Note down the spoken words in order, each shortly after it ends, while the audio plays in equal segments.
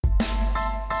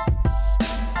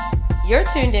You're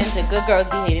tuned in to Good Girls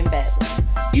Behaving Badly.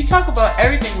 You talk about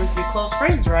everything with your close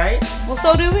friends, right? Well,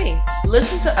 so do we.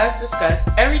 Listen to us discuss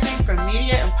everything from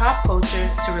media and pop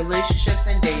culture to relationships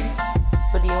and dating.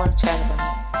 What do you want to chat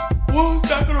about? Well, it's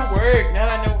not gonna work now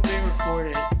that I know we're being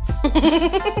recorded.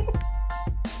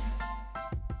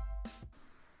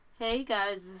 Hey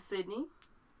guys, this is Sydney.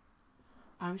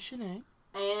 I'm Shanae.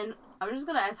 And I'm just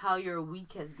gonna ask how your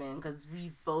week has been, because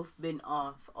we've both been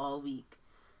off all week.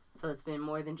 So it's been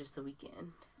more than just a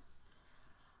weekend.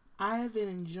 I have been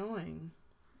enjoying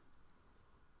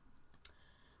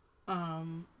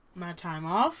my time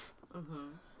off. Mm-hmm.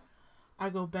 I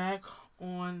go back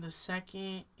on the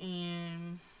 2nd,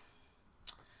 and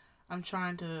I'm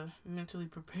trying to mentally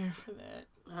prepare for that.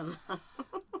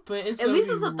 But it's at least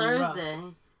it's a rough. Thursday.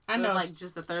 I know, like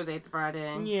just a Thursday to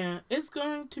Friday. Yeah, it's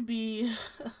going to be.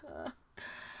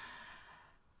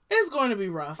 It's going to be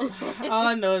rough. All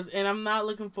I know is, and I'm not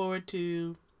looking forward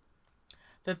to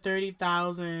the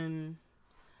 30,000.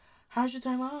 How's your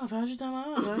time off? How's your time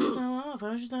off? How's your time off?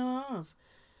 How's your time off?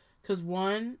 Because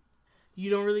one, you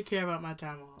don't really care about my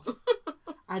time off.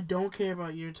 I don't care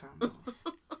about your time off.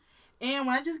 And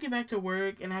when I just get back to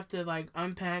work and have to like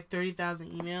unpack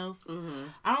 30,000 emails,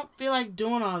 I don't feel like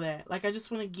doing all that. Like, I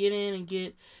just want to get in and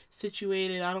get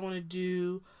situated. I don't want to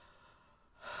do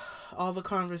all the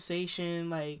conversation.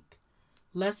 Like,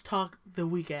 let's talk the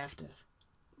week after.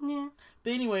 Yeah.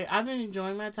 But anyway, I've been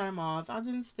enjoying my time off. I've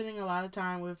been spending a lot of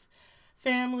time with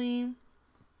family.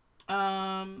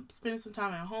 Spending some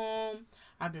time at home.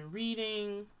 I've been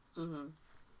reading.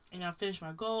 And I finished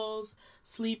my goals.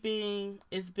 Sleeping.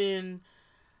 It's been,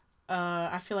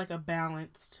 I feel like, a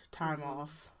balanced time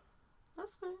off.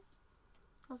 That's good.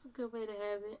 That's a good way to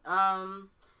have it.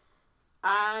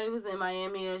 I was in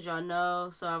Miami, as y'all know,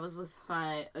 so I was with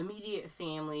my immediate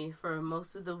family for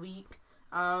most of the week.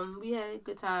 We had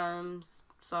good times,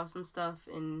 saw some stuff,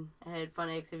 and had fun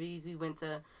activities. We went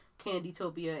to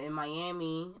Candytopia in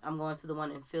Miami. I'm going to the one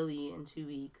in Philly in 2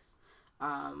 weeks.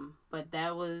 But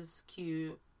that was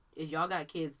cute. If y'all got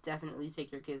kids, definitely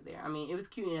take your kids there. I mean, it was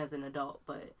cute as an adult,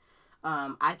 but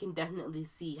I can definitely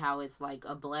see how it's like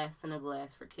a blast in a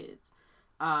glass for kids.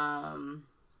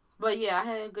 But yeah, I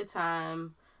had a good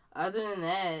time. Other than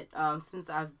that,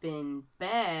 since I've been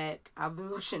back, I've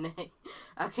been with Shanae.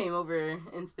 I came over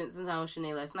and spent some time with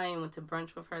Shanae last night and went to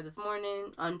brunch with her this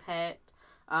morning, unpacked.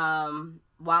 While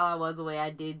I was away,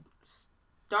 I did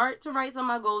start to write some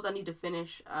of my goals. I need to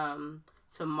finish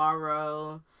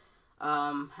tomorrow.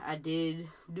 I did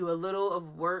do a little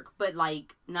of work, but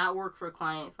like not work for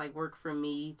clients, like work for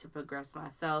me to progress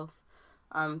myself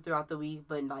throughout the week.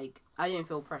 But like I didn't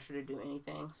feel pressure to do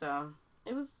anything, so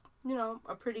it was, you know,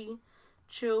 a pretty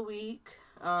chill week.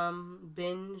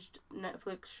 Binged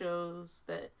Netflix shows,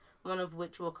 that one of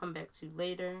which we'll come back to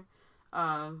later.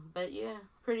 But yeah,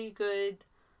 pretty good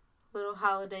little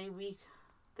holiday week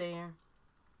there.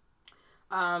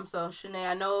 So Shanae,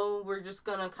 I know we're just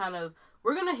gonna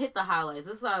we're gonna hit the highlights.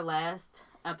 This is our last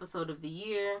episode of the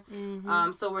year.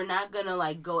 So we're not gonna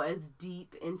like go as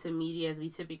deep into media as we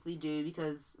typically do,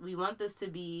 because we want this to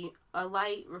be a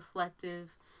light,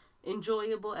 reflective,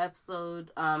 enjoyable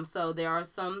episode. So there are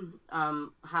some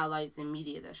highlights in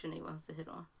media that Shanae wants to hit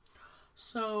on.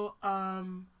 So,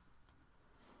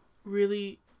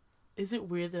 really, is it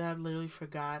weird that I literally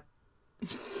forgot?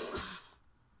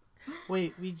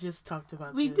 Wait, we just talked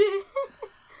about this. We did.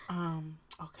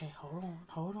 Okay,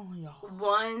 hold on, y'all.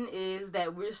 One is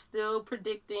that we're still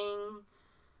predicting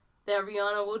that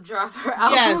Rihanna will drop her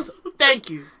album. Yes, thank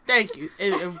you.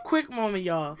 A quick moment,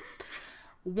 y'all.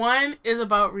 One is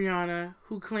about Rihanna,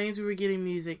 who claims we were getting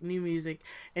new music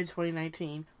in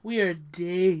 2019. We are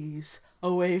days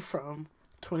away from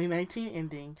 2019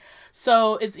 ending.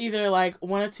 So it's either like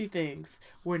one of two things.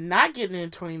 We're not getting it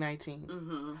in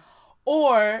 2019.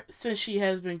 Or, since she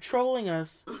has been trolling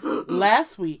us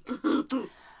last week,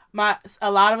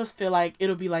 a lot of us feel like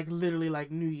it'll be like literally like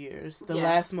New Year's. The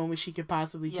last moment she could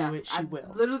possibly do it, she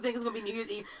will. I literally think it's going to be New Year's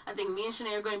Eve. I think me and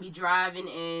Shanae are going to be driving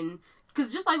in.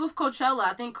 Because just like with Coachella,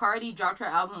 I think Cardi dropped her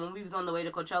album when we was on the way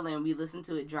to Coachella and we listened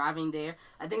to it driving there.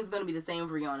 I think it's going to be the same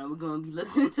for Rihanna. We're going to be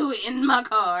listening to it in my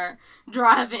car,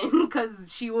 driving,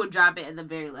 because she will drop it at the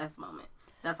very last moment.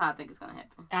 That's how I think it's going to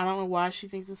happen. I don't know why she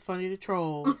thinks it's funny to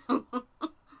troll.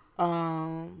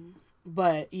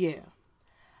 But yeah.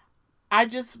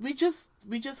 We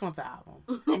just want the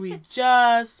album. We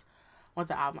just want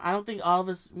the album. I don't think all of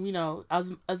us, you know,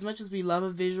 as much as we love a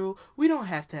visual, we don't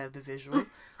have to have the visual.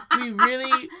 We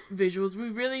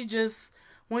really just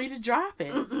want you to drop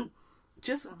it.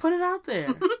 Just put it out there.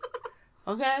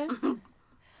 Okay?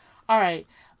 All right.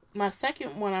 My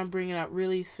second one I'm bringing up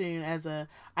really soon as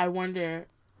I wonder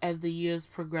as the years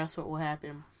progress, what will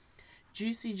happen.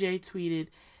 Juicy J tweeted,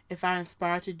 if I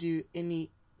inspire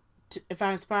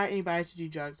anybody to do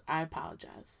drugs, I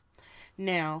apologize.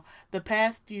 Now, the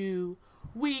past few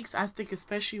weeks, I think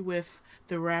especially with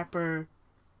the rapper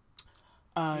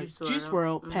Juice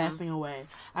WRLD passing away,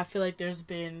 I feel like there's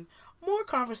been more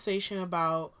conversation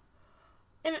about,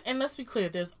 and let's be clear,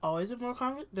 there's always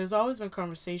been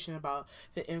conversation about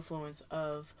the influence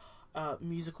of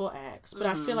musical acts, but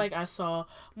I feel like I saw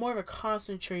more of a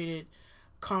concentrated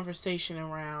conversation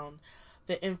around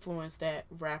the influence that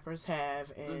rappers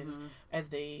have, and as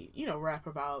they, rap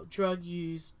about drug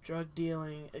use, drug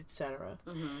dealing, etc.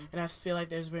 And I feel like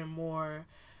there's been more,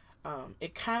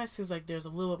 it kind of seems like there's a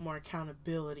little bit more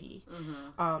accountability.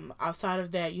 Outside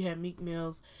of that, you had Meek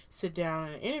Mills sit down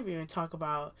in an interview and talk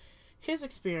about his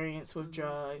experience with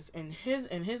drugs, and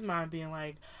his mind being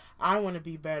like, I want to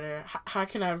be better. How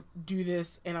can I do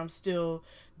this and I'm still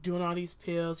doing all these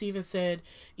pills? He even said,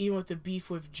 even with the beef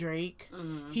with Drake,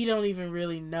 he don't even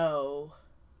really know.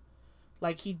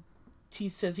 Like, he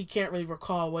says he can't really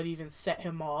recall what even set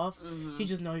him off. He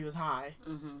just know he was high.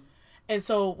 And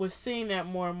so with seeing that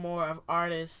more and more of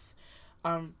artists,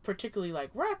 particularly like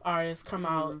rap artists, come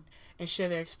out and share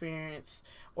their experience,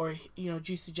 or,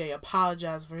 Juicy J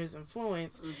apologize for his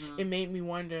influence, it made me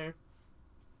wonder,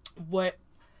 what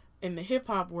in the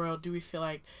hip-hop world do we feel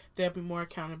like there'll be more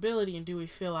accountability, and do we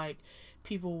feel like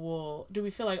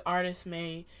artists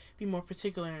may be more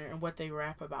particular in what they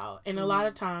rap about? And a lot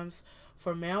of times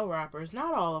for male rappers,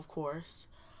 not all of course,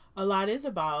 a lot is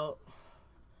about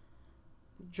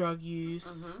drug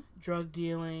use, drug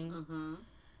dealing,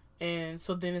 and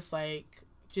so then it's like,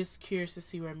 just curious to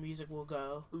see where music will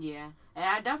go. Yeah, and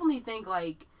I definitely think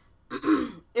like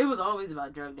it was always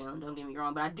about drug dealing, don't get me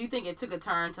wrong, but I do think it took a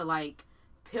turn to like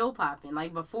pill popping.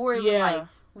 Like before it was like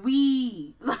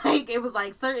weed, like it was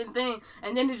like certain thing,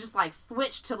 and then it just like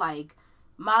switched to like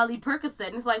Molly Percocet,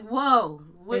 and it's like, whoa,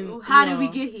 how did we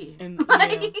get here? And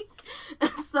like,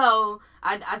 so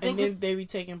I think, and then they be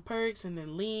taking perks and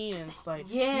then lean, and it's like,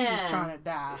 you're just trying to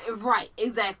die, right?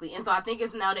 Exactly. And so I think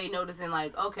it's now they noticing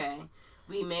like, okay,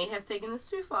 we may have taken this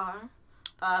too far.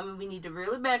 We need to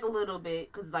reel it back a little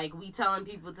bit, because like we telling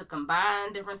people to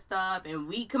combine different stuff, and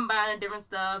we combine different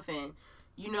stuff, and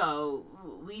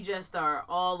we just are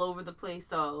all over the place.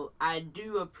 So I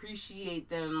do appreciate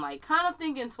them like kind of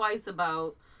thinking twice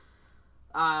about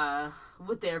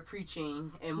what they're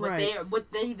preaching and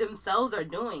what they themselves are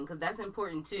doing, because that's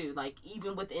important too. Like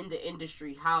even within the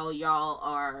industry, how y'all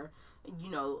are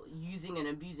using and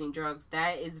abusing drugs,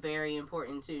 that is very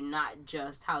important too, not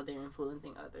just how they're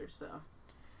influencing others. So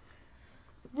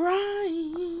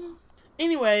right.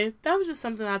 Anyway, that was just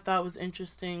something I thought was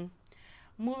interesting.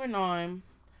 Moving on,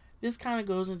 this kind of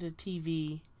goes into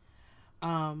TV,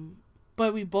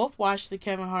 but we both watched the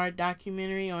Kevin Hart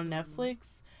documentary on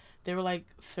Netflix. They were like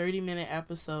 30-minute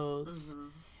episodes,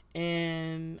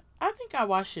 and I think I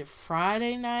watched it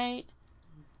Friday night.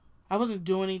 I wasn't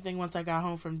doing anything once I got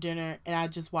home from dinner, and I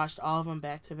just watched all of them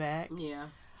back to back. Yeah.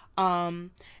 And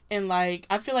like,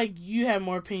 I feel like you had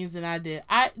more opinions than I did.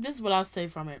 This is what I'll say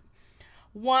from it.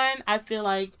 One, I feel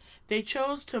like they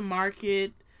chose to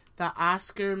market the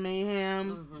Oscar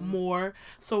mayhem more.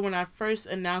 So when I first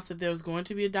announced that there was going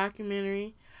to be a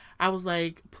documentary, I was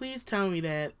like, please tell me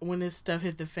that when this stuff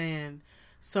hit the fan,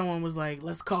 someone was like,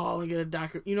 let's call and get a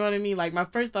documentary. You know what I mean? Like, my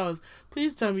first thought was,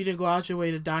 please tell me you didn't go out your way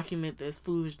to document this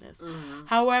foolishness.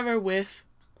 However,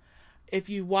 if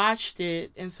you watched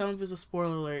it, and some of it's a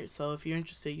spoiler alert, so if you're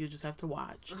interested, you just have to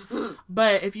watch.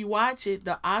 But if you watch it,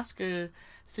 the Oscar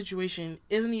situation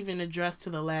isn't even addressed to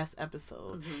the last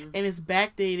episode, and it's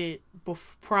backdated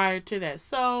prior to that.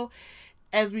 So,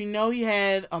 as we know, he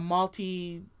had a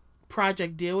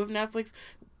multi-project deal with Netflix.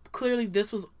 Clearly,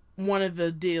 this was one of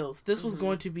the deals. This was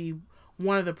going to be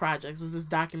one of the projects, was this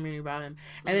documentary about him.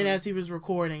 And then as he was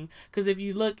recording, because if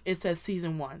you look, it says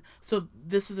season 1. So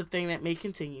this is a thing that may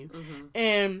continue.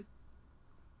 And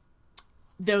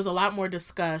there was a lot more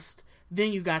discussed.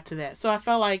 Then you got to that. So I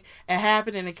felt like it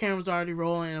happened and the camera was already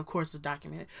rolling, and of course it's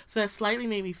documented. So that slightly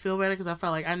made me feel better, because I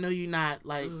felt like, I know you're not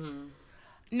like...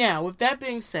 Now, with that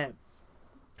being said,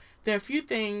 there are a few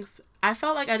things I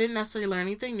felt like I didn't necessarily learn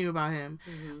anything new about him.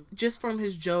 Just from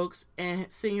his jokes and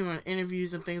seeing him on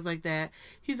interviews and things like that.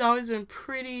 He's always been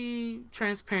pretty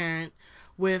transparent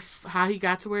with how he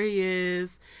got to where he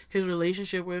is, his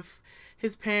relationship with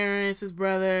his parents, his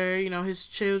brother, his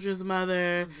children's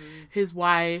mother, his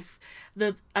wife.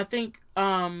 I think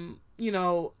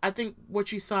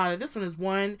what you saw out of this one is,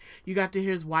 one, you got to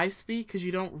hear his wife speak, because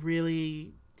you don't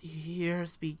really hear her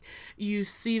speak. You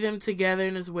see them together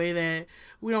in this way that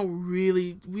we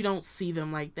don't see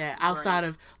them like that outside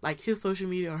of like his social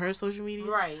media or her social media.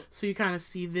 Right. So you kind of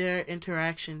see their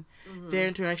interaction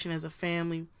as a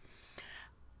family.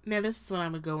 Now this is when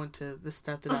I'm gonna go into the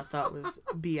stuff that I thought was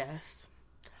BS.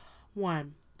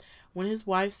 One, when his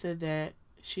wife said that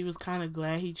she was kind of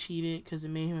glad he cheated because it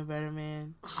made him a better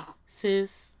man.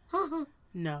 Sis,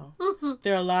 no.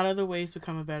 There are a lot of other ways to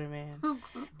become a better man.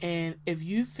 And if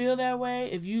you feel that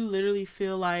way, if you literally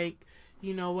feel like,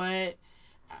 you know what,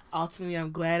 ultimately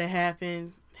I'm glad it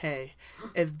happened, hey,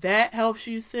 if that helps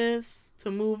you, sis,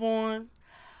 to move on.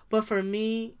 But for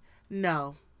me,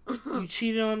 no. You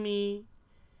cheated on me.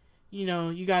 You know,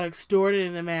 you got extorted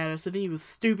in the matter, so then you was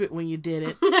stupid when you did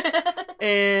it.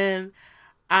 And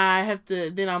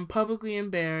then I'm publicly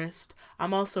embarrassed.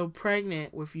 I'm also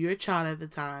pregnant with your child at the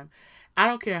time. I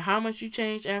don't care how much you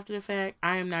changed after the fact.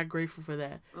 I am not grateful for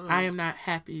that. I am not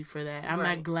happy for that. I'm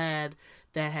not glad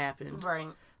that happened. Right.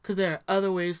 Because there are other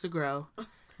ways to grow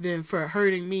than for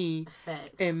hurting me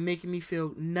Facts. and making me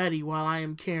feel nutty while I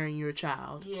am carrying your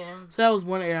child. Yeah. So that was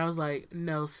one area I was like,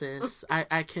 no, sis,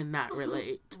 I cannot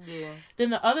relate. Yeah. Then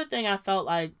the other thing I felt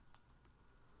like,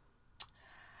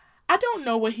 I don't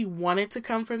know what he wanted to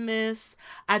come from this.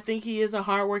 I think he is a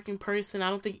hardworking person. I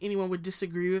don't think anyone would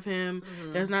disagree with him.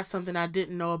 There's not something I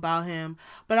didn't know about him.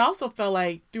 But I also felt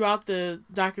like throughout the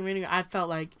documentary, I felt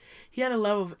like he had a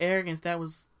level of arrogance that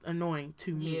was annoying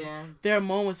to me. Yeah. There are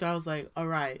moments where I was like, all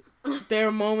right. There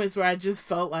are moments where I just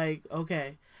felt like,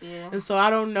 okay. Yeah. And so I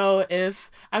don't know if,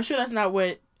 I'm sure that's not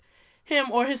what him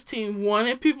or his team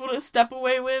wanted people to step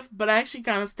away with, but I actually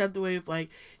kind of stepped away with, like,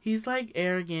 he's like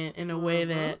arrogant in a way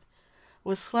that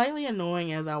was slightly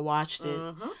annoying as I watched it.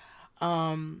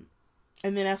 And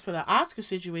then as for the Oscar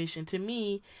situation, to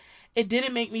me, it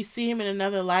didn't make me see him in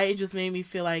another light. It just made me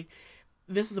feel like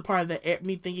this is a part of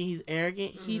me thinking he's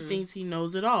arrogant. He thinks he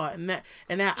knows it all, and that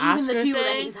Even Oscar the people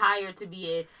thing, that he's hired to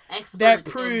be an expert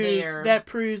that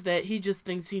proves that he just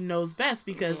thinks he knows best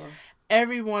because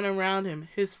everyone around him,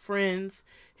 his friends,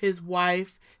 his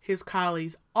wife, his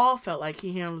colleagues, all felt like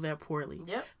he handled that poorly.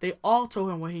 Yep. They all told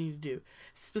him what he needed to do.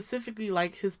 Specifically,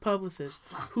 like his publicist,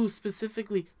 who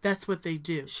specifically, that's what they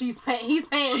do. He's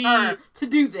paying her to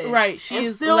do this. Right. She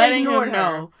is letting him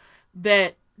know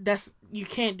that you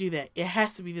can't do that. It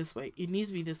has to be this way. It needs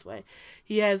to be this way.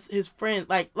 He has his friend,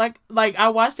 like I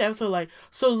watched the episode, like,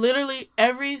 so literally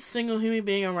every single human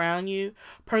being around you,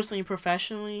 personally and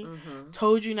professionally,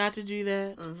 told you not to do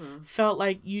that, felt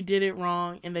like you did it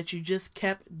wrong, and that you just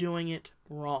kept doing it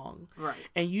wrong. Right.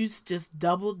 And you just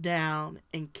doubled down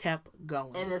and kept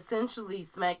going. And essentially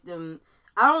smacked them,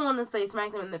 I don't want to say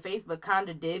smacked them in the face, but kind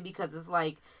of did, because it's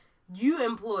like, you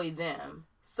employ them.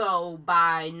 So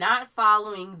by not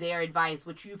following their advice,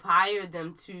 which you've hired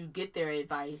them to get their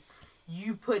advice,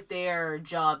 you put their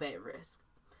job at risk.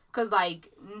 Because, like,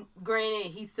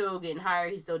 granted, he's still getting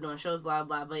hired, he's still doing shows, blah,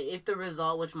 blah, but if the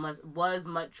result was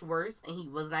much worse and he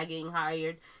was not getting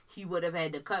hired, he would have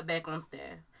had to cut back on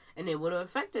staff. And it would have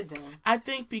affected them. I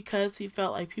think because he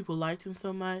felt like people liked him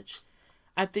so much,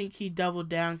 I think he doubled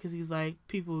down because he's like,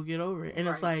 people will get over it. And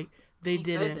it's like, they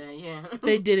didn't. Said that, yeah.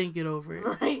 They didn't get over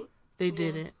it. Right. They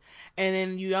didn't. And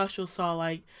then you also saw,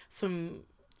 like, him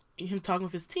talking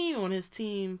with his team. On his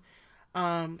team,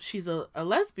 she's a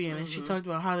lesbian, and she talked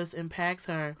about how this impacts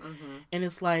her. And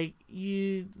it's like,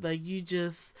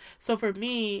 so for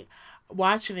me,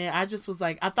 watching it, I just was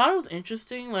like, I thought it was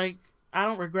interesting. Like, I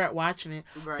don't regret watching it.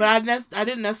 Right. But I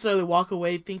didn't necessarily walk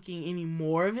away thinking any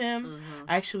more of him.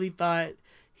 I actually thought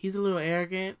he's a little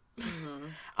arrogant.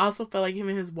 I also felt like him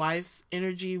and his wife's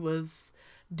energy was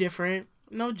different.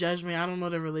 No judgment. I don't know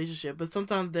their relationship. But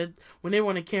sometimes when they were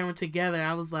on the camera together,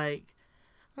 I was like,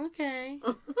 okay.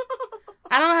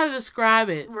 I don't know how to describe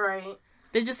it. Right.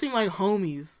 They just seem like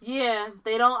homies. Yeah.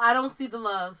 I don't see the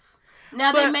love.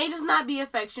 Now, they may just not be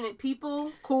affectionate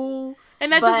people. Cool.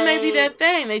 And that just may be their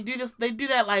thing. They do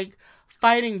that, like,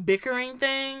 fighting, bickering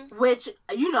thing. Which,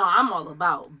 I'm all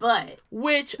about,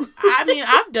 Which, I mean,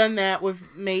 I've done that with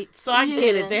mates, so I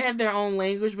get it. They have their own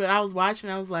language, but I was watching,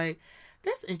 I was like,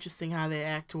 that's interesting how they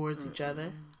act towards each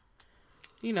other.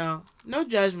 No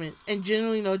judgment. And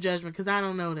generally no judgment, because I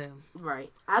don't know them.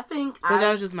 Right. But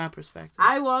that was just my perspective.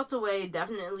 I walked away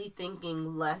definitely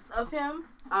thinking less of him,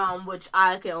 which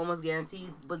I can almost guarantee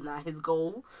was not his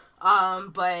goal.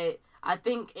 But I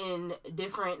think in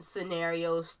different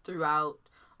scenarios throughout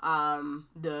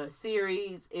the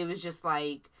series, it was just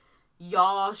like,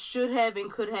 y'all should have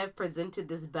and could have presented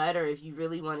this better if you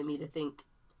really wanted me to think,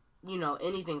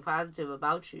 anything positive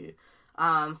about you.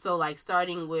 So, like,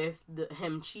 starting with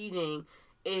him cheating,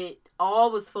 it all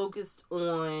was focused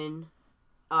on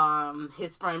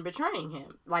his friend betraying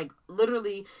him. Like,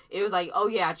 literally, it was like, oh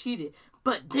yeah, I cheated.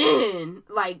 But then,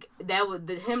 like,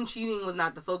 him cheating was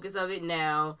not the focus of it.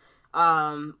 Now,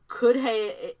 could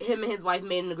him and his wife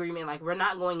made an agreement, like, we're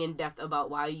not going in depth about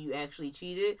why you actually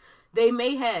cheated. They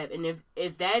may have, and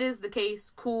if that is the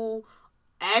case, cool.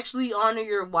 Actually honor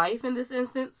your wife in this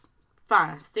instance,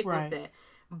 fine, stick with that.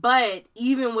 But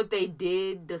even what they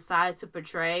did decide to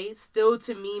portray, still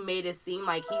to me made it seem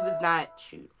like he was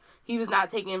not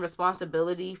taking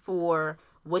responsibility for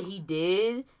what he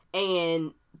did.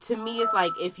 And to me, it's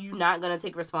like, if you're not gonna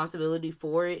take responsibility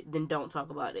for it, then don't talk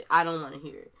about it. I don't want to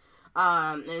hear it.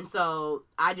 And so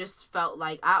I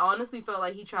honestly felt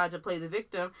like he tried to play the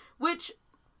victim, which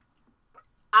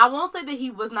I won't say that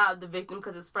he was not the victim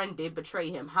because his friend did betray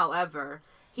him. However,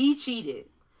 he cheated.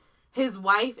 His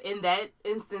wife, in that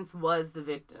instance, was the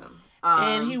victim.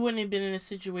 And he wouldn't have been in a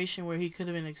situation where he could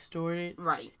have been extorted.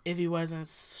 Right. If he wasn't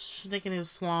sticking his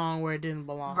slong where it didn't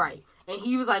belong. Right. And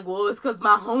he was like, well, it's because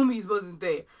my homies wasn't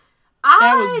there.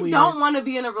 I don't want to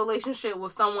be in a relationship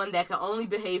with someone that can only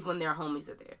behave when their homies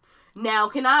are there. Now,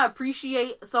 can I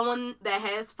appreciate someone that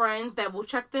has friends that will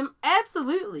check them?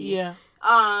 Absolutely. Yeah.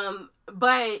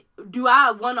 But do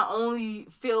I want to only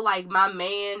feel like my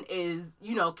man is,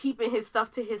 keeping his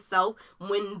stuff to himself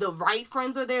when the right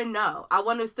friends are there? No. I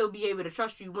want to still be able to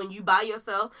trust you when you by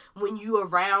yourself, when you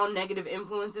around negative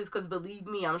influences, because believe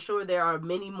me, I'm sure there are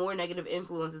many more negative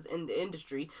influences in the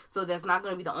industry, so that's not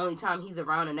going to be the only time he's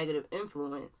around a negative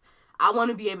influence. I want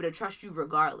to be able to trust you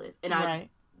regardless. And I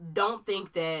don't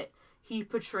think that he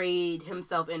portrayed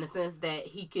himself in a sense that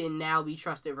he can now be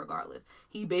trusted regardless.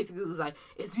 He basically was like,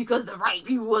 it's because the right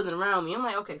people wasn't around me. I'm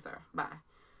like, okay, sir, bye.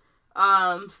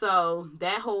 So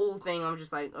that whole thing, I'm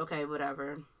just like, okay,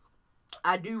 whatever.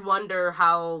 I do wonder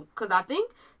how, because I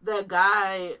think the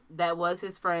guy that was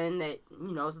his friend that,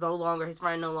 is no longer his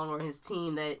friend, no longer his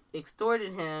team, that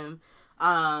extorted him,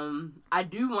 I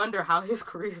do wonder how his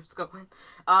career is going.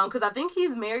 Because I think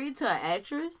he's married to an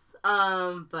actress.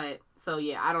 But, so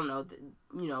yeah, I don't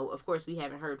know. Of course we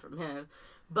haven't heard from him.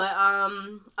 But,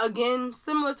 again,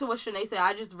 similar to what Shanae said,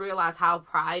 I just realized how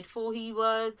prideful he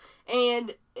was.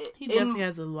 And he definitely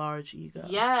has a large ego.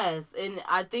 Yes. And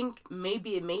I think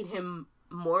maybe it made him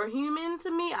more human to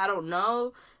me. I don't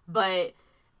know. But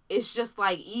it's just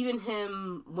like, even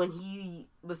him, when he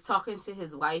was talking to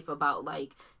his wife about,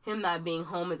 like, him not being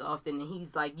home as often, and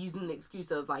he's, like, using the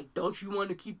excuse of, like, don't you want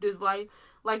to keep this life?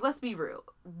 Like, let's be real.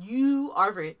 You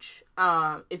are rich.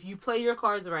 If you play your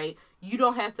cards right, you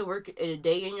don't have to work a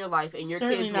day in your life, and your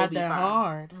Certainly kids will be fine. Not that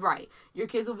hard. Right. Your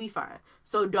kids will be fine.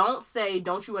 So don't say,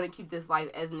 don't you want to keep this life,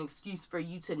 as an excuse for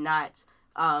you to not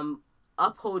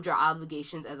uphold your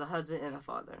obligations as a husband and a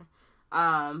father.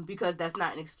 Because that's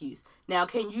not an excuse. Now,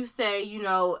 can you say,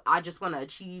 I just want to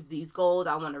achieve these goals,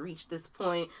 I want to reach this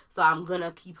point, so I'm going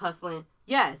to keep hustling?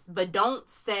 Yes, but don't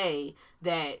say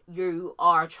that you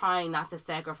are trying not to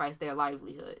sacrifice their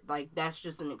livelihood. Like, that's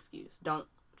just an excuse. Don't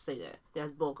say that.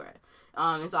 That's bullcrap.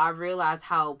 And so I realized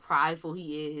how prideful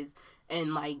he is.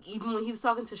 And, like, even when he was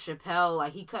talking to Chappelle,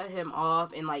 like, he cut him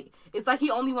off. And, like, it's like he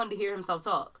only wanted to hear himself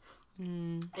talk.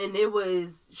 And it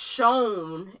was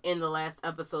shown in the last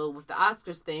episode with the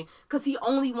Oscars thing, because he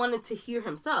only wanted to hear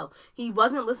himself. He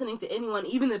wasn't listening to anyone,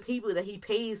 even the people that he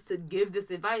pays to give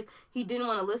this advice. He didn't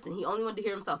want to listen. He only wanted to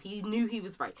hear himself. He knew he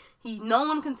was right. No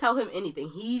one can tell him anything.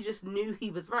 He just knew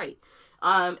he was right.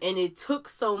 And it took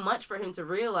so much for him to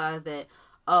realize that,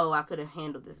 oh, I could have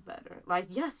handled this better. Like,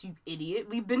 yes, you idiot.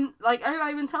 We've been, like,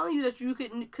 I've been telling you that you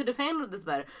could have handled this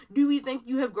better. Do we think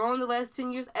you have grown the last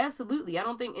 10 years? Absolutely. I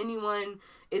don't think anyone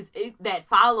that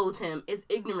follows him is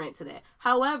ignorant to that.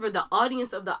 However, the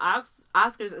audience of the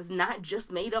Oscars is not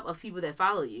just made up of people that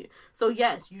follow you. So,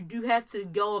 yes, you do have to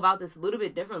go about this a little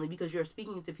bit differently, because you're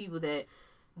speaking to people that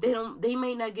they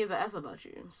may not give a F about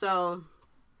you. So,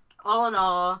 all in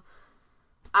all,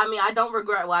 I mean, I don't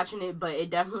regret watching it, but it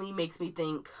definitely makes me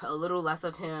think a little less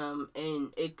of him,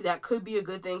 and that could be a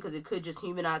good thing, because it could just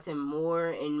humanize him more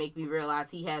and make me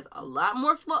realize he has a lot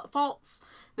more faults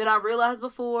than I realized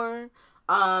before,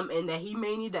 and that he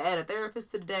may need to add a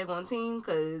therapist to the daggone team,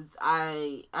 because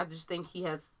I just think he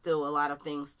has still a lot of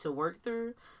things to work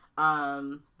through,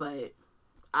 but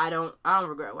I don't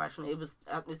regret watching it.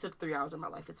 It took 3 hours of my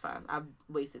life. It's fine. I've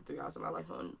wasted 3 hours of my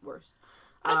life on worse.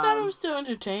 I thought it was still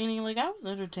entertaining. Like, I was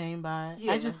entertained by it.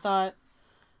 Yeah. I just thought,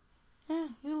 he's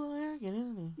a little arrogant,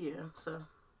 isn't he? Yeah, so.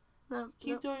 No,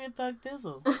 Keep doing your thug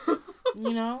thizzle.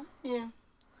 Yeah.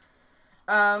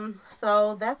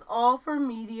 So that's all for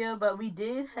media, but we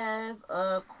did have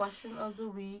a question of the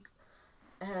week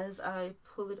as I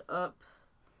pull it up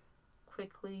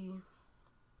quickly.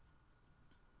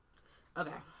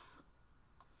 Okay.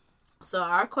 So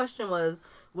our question was,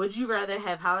 would you rather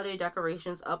have holiday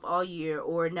decorations up all year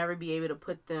or never be able to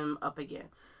put them up again?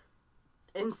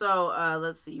 And so,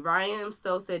 let's see. Ryan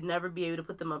Stowe said never be able to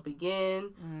put them up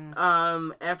again.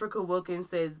 Africa Wilkins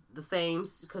says the same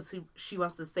because she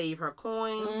wants to save her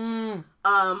coins.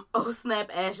 Oh Snap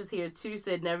Ash is here too.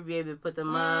 Said never be able to put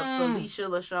them up. Felicia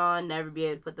LaShawn never be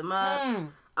able to put them up.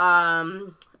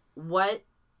 What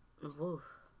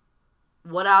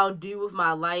I'll do with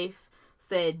my life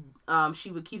said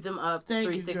she would keep them up. Thank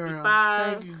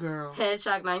 365. Thank you, girl.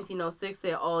 Headshock 1906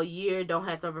 said all year. Don't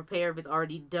have to prepare if it's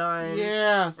already done.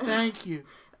 Yeah, thank you.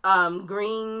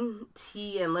 Green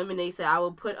Tea and Lemonade said I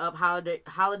will put up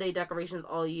holiday decorations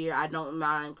all year. I don't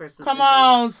mind Christmas. Come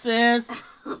on, sis.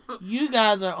 You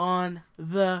guys are on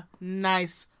the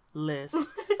nice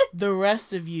list. The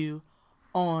rest of you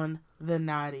on the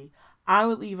naughty. I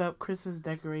would leave up Christmas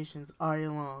decorations all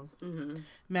year long. Mm-hmm.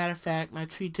 Matter of fact, my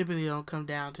tree typically don't come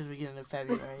down to the beginning of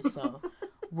February, so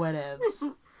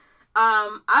whatevs.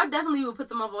 I definitely would put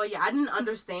them up all year. I didn't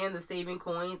understand the saving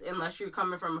coins unless you're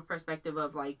coming from a perspective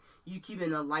of like you keeping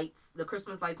the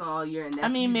Christmas lights on all year. And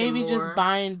that's maybe just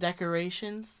buying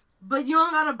decorations. But you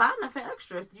don't gotta buy nothing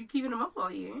extra if you keeping them up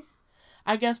all year.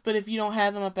 I guess, but if you don't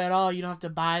have them up at all, you don't have to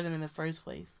buy them in the first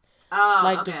place.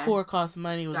 Okay. Decor costs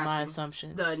money was my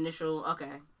assumption. The initial,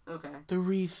 okay. The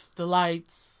wreath, the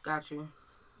lights. Got you.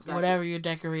 Whatever you're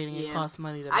decorating, it costs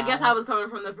money to buy. I guess I was coming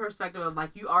from the perspective of, like,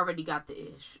 you already got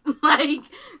the ish. Like,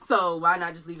 so why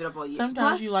not just leave it up all year?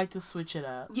 Sometimes you like to switch it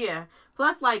up. Yeah.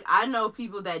 Plus, like, I know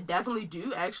people that definitely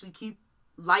do actually keep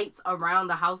lights around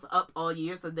the house up all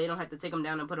year so they don't have to take them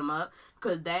down and put them up,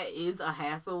 because that is a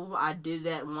hassle. I did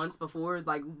that once before.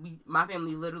 Like, my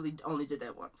family literally only did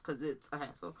that once because it's a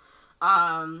hassle.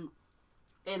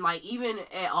 And like even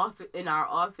in our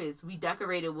office, we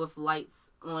decorated with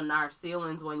lights on our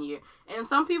ceilings one year, and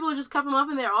some people just kept them up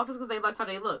in their office because they like how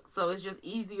they look. So it's just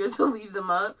easier to leave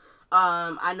them up.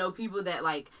 I know people that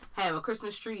like have a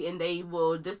Christmas tree and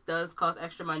this does cost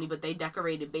extra money, but they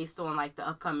decorate it based on like the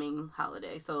upcoming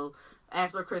holiday. So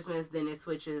after Christmas, then it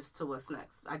switches to what's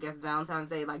next. I guess Valentine's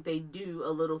Day, like they do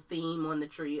a little theme on the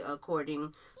tree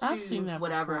according to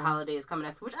whatever holiday is coming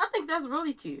next, which I think that's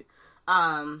really cute.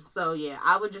 So yeah,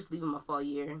 I would just leave them up all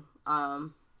year,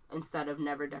 instead of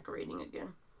never decorating again.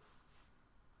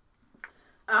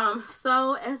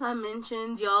 So as I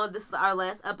mentioned, y'all, this is our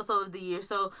last episode of the year,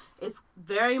 so it's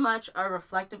very much a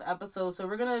reflective episode. So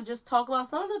we're gonna just talk about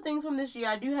some of the things from this year.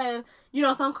 I do have,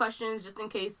 some questions just in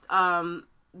case,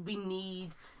 we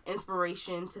need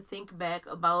inspiration to think back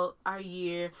about our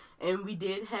year. And we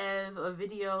did have a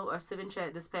video, a sip and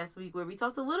chat this past week where we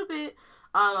talked a little bit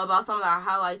about some of our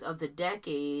highlights of the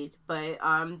decade. But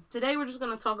today we're just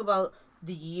going to talk about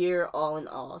the year all in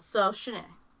all. So, Shanae,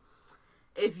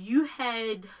 if you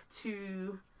had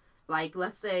to, like,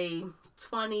 let's say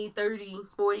 20, 30,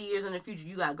 40 years in the future,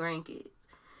 you got grandkids,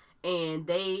 and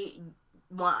they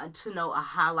want to know a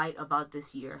highlight about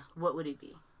this year, what would it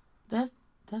be? That's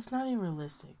not even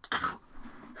realistic.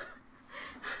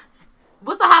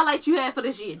 What's the highlight you had for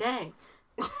this year? Dang.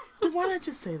 Why not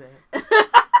just say that?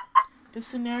 This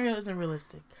scenario isn't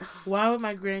realistic. Why would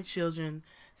my grandchildren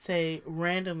say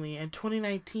randomly in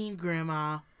 2019,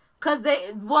 Grandma? Because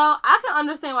I can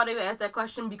understand why they would ask that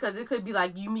question, because it could be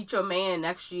like you meet your man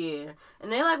next year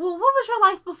and they're like, well, what was your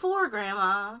life before,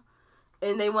 Grandma?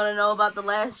 And they want to know about the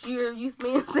last year of you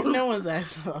being single. No one's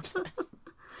asking about that.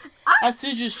 I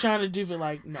see you trying to do it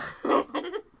like, no.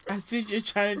 I see you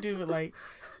trying to do it like,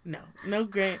 no. No,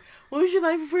 what was your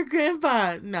life before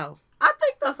Grandpa? No. I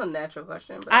think that's a natural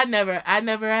question. But I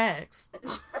never asked.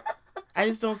 I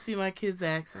just don't see my kids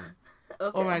asking.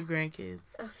 Okay. Or my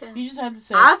grandkids. Okay. You just have to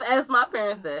say. I've asked my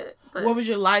parents that. But what was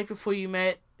your life before you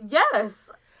met? Yes.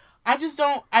 I just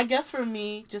don't, I guess for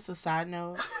me, just a side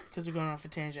note, because we're going off a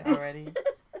tangent already.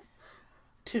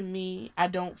 To me, I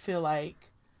don't feel like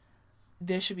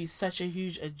there should be such a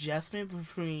huge adjustment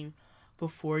between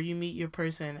before you meet your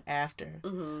person and after.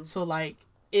 Mm-hmm. So, like,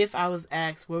 if I was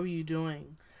asked, what were you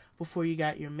doing before you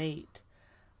got your mate?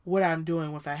 What I'm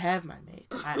doing if I have my mate.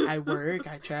 I work,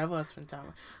 I travel, I spend time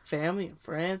with family and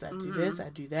friends, I do this, I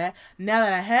do that. Now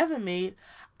that I have a mate,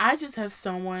 I just have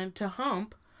someone to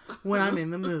hump when I'm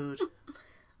in the mood.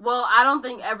 Well, I don't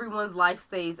think everyone's life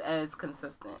stays as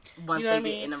consistent once they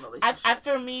get in a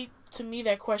relationship. To me,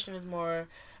 that question is more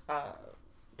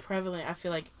prevalent. I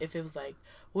feel like if it was like,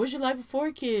 what was your life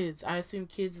before kids? I assume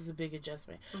kids is a big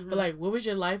adjustment. Mm-hmm. But like, what was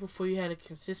your life before you had a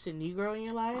consistent Negro in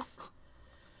your life?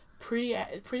 Pretty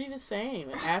the same.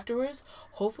 And afterwards,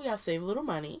 hopefully I save a little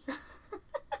money.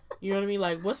 You know what I mean?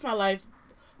 Like, what's my life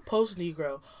post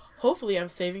Negro? Hopefully I'm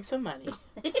saving some money.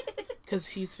 because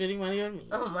he's spending money on me.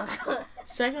 Oh my God.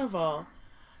 Second of all,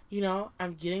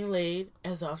 I'm getting laid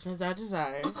as often as I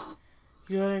desire.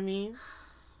 You know what I mean?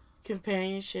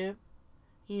 Companionship,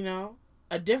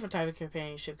 a different type of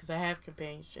companionship, because I have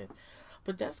companionship.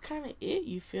 But that's kind of it,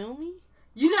 you feel me?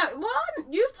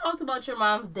 You've talked about your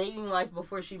mom's dating life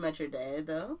before she met your dad,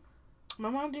 though. My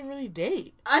mom didn't really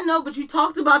date. I know, but you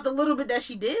talked about the little bit that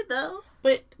she did, though.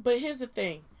 But here's the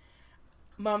thing.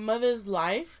 My mother's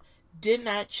life did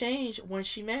not change when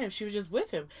she met him. She was just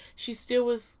with him. She still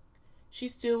was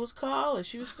calling.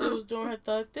 She still was doing her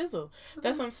thug thizzle.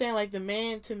 That's what I'm saying. Like, the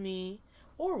man to me,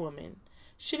 or woman,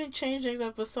 she didn't change things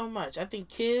up for so much. I think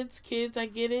kids, I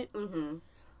get it. Mm-hmm.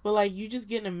 But, like, you just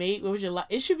getting a mate, what was your life?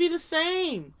 It should be the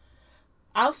same.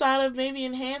 Outside of maybe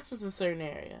enhancements in a certain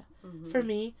area. Mm-hmm. For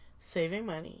me, saving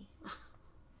money.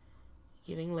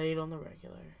 Getting laid on the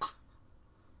regular.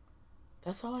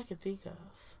 That's all I can think of.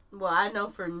 Well, I know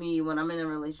for me, when I'm in a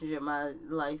relationship, my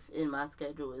life and my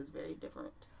schedule is very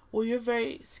different. Well, you're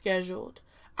very scheduled.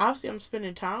 Obviously, I'm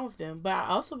spending time with them, but I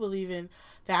also believe in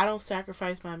that I don't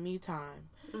sacrifice my me time.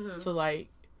 Mm-hmm. So, like,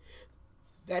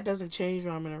 that doesn't change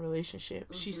when I'm in a relationship.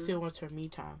 Mm-hmm. She still wants her me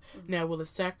time. Mm-hmm. Now, will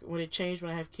it change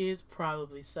when I have kids?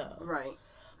 Probably so. Right.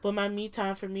 But my me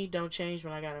time for me don't change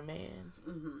when I got a man.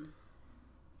 Mm-hmm.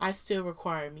 I still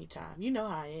require me time. You know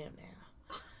how I am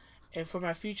now. And for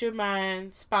my future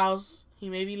spouse, he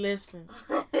may be listening.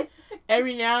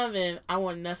 Every now and then, I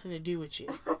want nothing to do with you.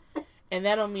 And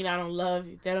that don't mean I don't love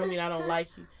you. That don't mean I don't like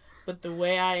you. But the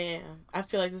way I am, I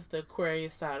feel like this is the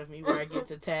Aquarius side of me where I get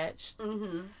detached.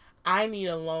 Mm-hmm. I need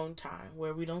alone time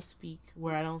where we don't speak,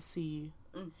 where I don't see you.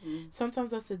 Mm-hmm.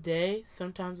 Sometimes that's a day,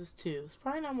 sometimes it's 2. It's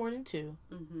probably not more than 2.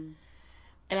 Mm-hmm.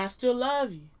 And I still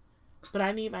love you, but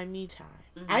I need my me time.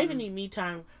 Mm-hmm. I even need me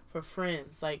time for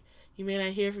friends. Like, you may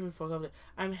not hear from me for a couple days.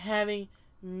 I'm having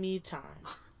me time.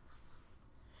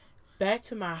 Back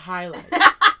to my highlight.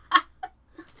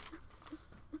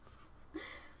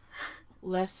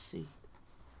 Let's see.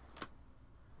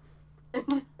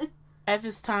 At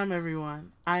this time,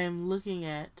 everyone, I am looking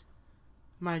at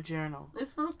my journal.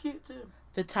 It's real cute, too.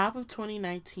 The top of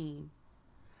 2019,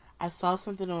 I saw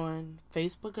something on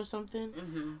Facebook or something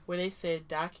Mm-hmm. where they said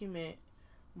document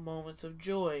moments of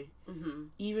joy, Mm-hmm.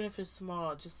 even if it's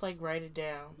small, just like write it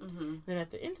down. Mm-hmm. Then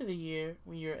at the end of the year,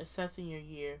 when you're assessing your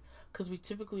year, because we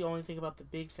typically only think about the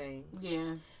big things.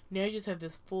 Yeah. Now you just have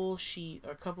this full sheet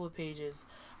or a couple of pages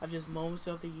of just moments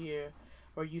of the year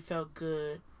or you felt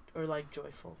good or like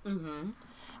joyful. Mm-hmm.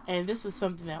 And this is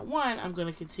something that, one, I'm going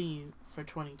to continue for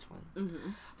 2020. Mm-hmm.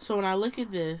 So when I look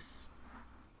at this,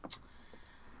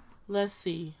 let's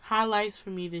see. Highlights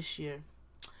for me this year.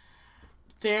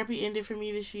 Therapy ended for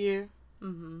me this year.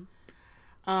 Mm-hmm.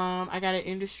 I got an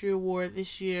industry award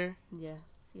this year. Yes.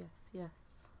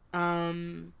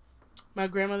 My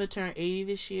grandmother turned 80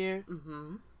 this year.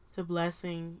 Mm-hmm. It's a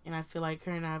blessing, and I feel like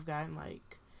her and I have gotten,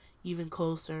 like, even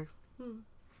closer.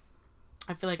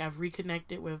 I feel like I've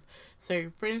reconnected with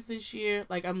certain friends this year.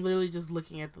 Like, I'm literally just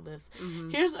looking at the list.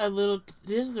 Mm-hmm.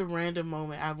 This is a random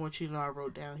moment I want you to know I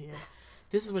wrote down here.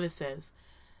 This is what it says.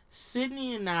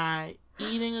 Sydney and I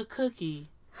eating a cookie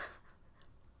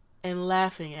and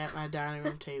laughing at my dining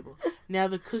room table. Now,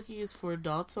 the cookie is for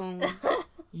adults only.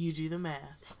 You do the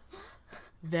math.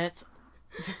 That's...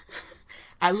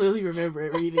 I literally remember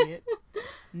it, reading it.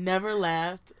 Never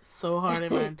laughed so hard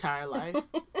in my entire life.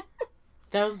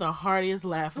 That was the hardest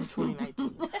laugh of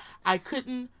 2019. I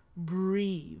couldn't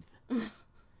breathe.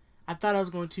 I thought I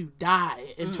was going to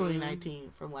die in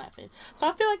 2019 from laughing. So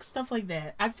I feel like stuff like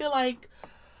that. I feel like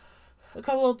a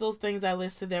couple of those things I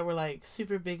listed that were like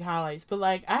super big highlights. But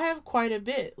like I have quite a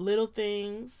bit. Little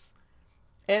things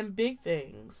and big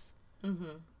things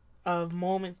of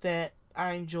moments that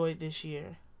I enjoyed this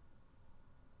year.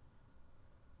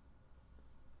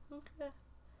 Okay.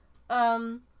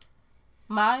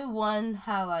 My one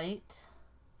highlight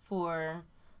for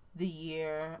the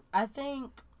year, I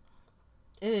think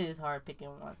it is hard picking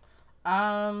one.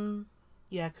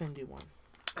 Yeah, I couldn't do one.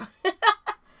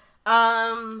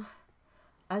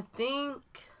 I think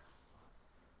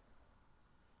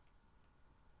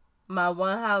my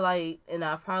one highlight, and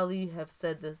I probably have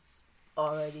said this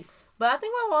already, but I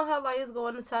think my one highlight is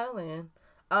going to Thailand.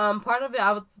 Part of it,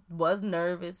 I was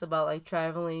nervous about like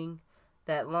traveling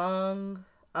that long.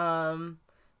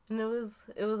 And it was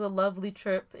a lovely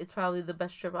trip. It's probably the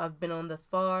best trip I've been on thus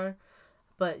far.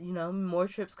 But, you know, more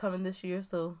trips coming this year,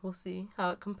 so we'll see how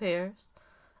it compares.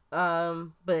 But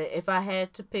if I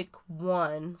had to pick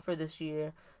one for this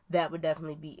year, that would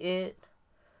definitely be it.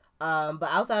 But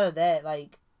outside of that,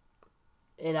 like,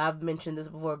 and I've mentioned this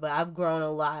before, but I've grown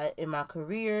a lot in my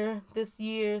career this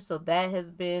year, so that has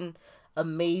been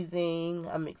amazing.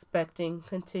 I'm expecting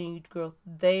continued growth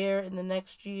there in the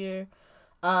next year.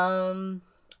 And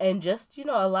just,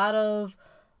 a lot of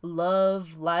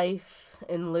love, life,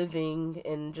 and living,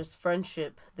 and just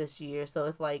friendship this year. So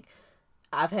it's like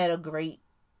I had a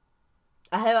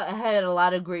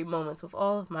lot of great moments with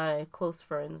all of my close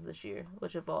friends this year,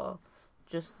 which have all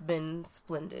just been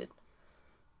splendid.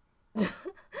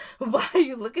 Why are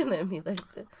you looking at me like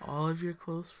that? All of your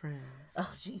close friends.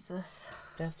 Oh, Jesus.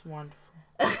 That's wonderful.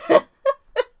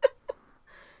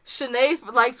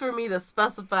 Shanae likes for me to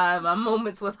specify my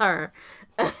moments with her.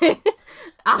 Don't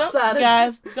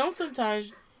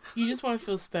sometimes you just want to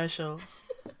feel special.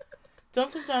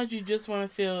 Don't sometimes you just want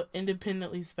to feel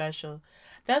independently special.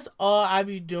 That's all I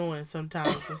be doing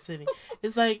sometimes for City.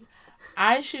 It's like,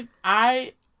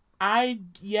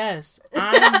 yes,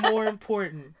 I'm more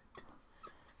important.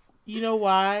 You know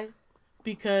why?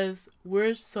 Because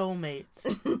we're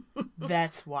soulmates.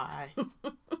 That's why.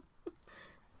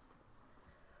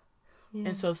 Yeah.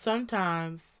 And so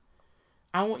sometimes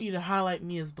I want you to highlight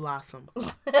me as Blossom.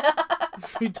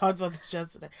 We talked about this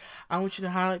yesterday. I want you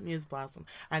to highlight me as Blossom.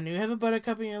 I know you have a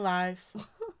buttercup in your life.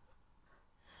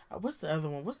 What's the other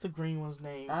one? What's the green one's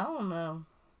name? I don't know.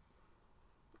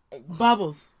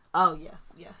 Bubbles. Oh, yes.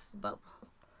 Bubbles.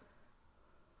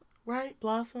 Right?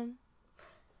 Blossom?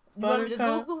 You want me to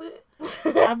Google it?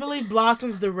 I believe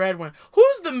Blossom's the red one.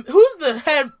 Who's the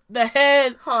head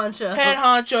honcho? Head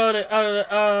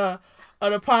honcho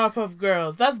of the Powerpuff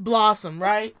Girls. That's Blossom,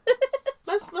 right?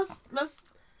 Let's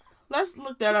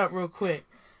look that up real quick.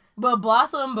 But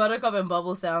Blossom, Buttercup, and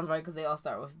Bubble sounds right because they all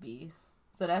start with B.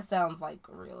 So that sounds like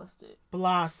realistic.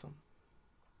 Blossom.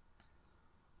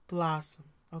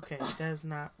 Okay, that's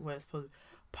not what it's supposed to be.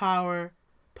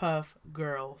 Powerpuff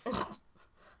Girls.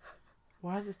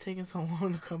 Why is this taking so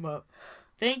long to come up?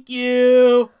 Thank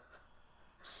you.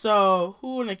 So,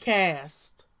 who in the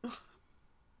cast?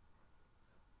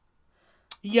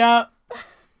 Yup.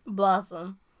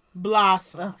 Blossom.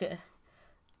 Okay.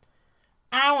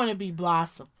 I want to be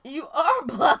Blossom. You are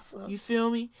Blossom. You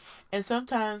feel me? And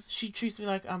sometimes she treats me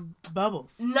like I'm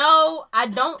Bubbles. No, I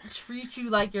don't treat you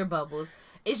like you're Bubbles.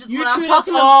 It's just you when treat I'm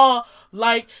talking us all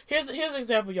like, here's an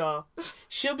example, y'all.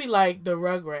 She'll be like the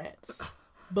Rugrats,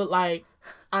 but like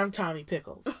I'm Tommy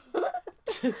Pickles.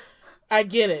 I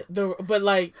get it. But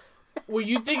like when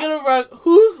you think of the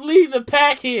who's leading the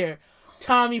pack here?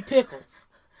 Tommy Pickles.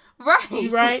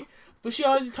 Right? But she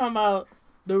always talking about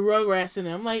the Rugrats in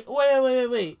there. I'm like,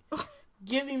 wait.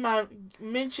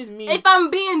 Mention me. If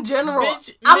I'm being general,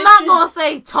 I'm not going to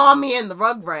say Tommy and the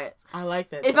Rugrats. I like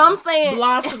that. If I'm saying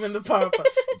Blossom and the Powerpuff.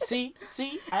 See?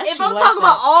 If I'm talking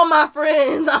about all my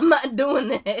friends, I'm not doing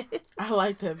that. I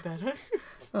like that better.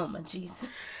 Oh my jeez.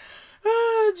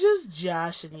 Just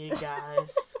joshing you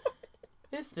guys.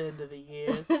 It's the end of the year.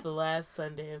 It's the last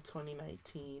Sunday of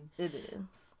 2019. It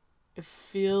is. It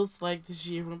feels like this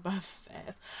year went by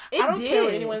fast. I don't care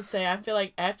what anyone say. I feel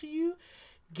like after you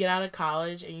get out of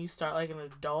college and you start like an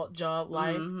adult job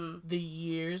life, the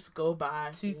years go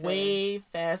by way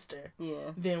faster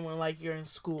than when like you're in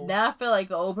school. Now I feel like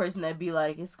an old person that be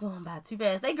like, it's going by too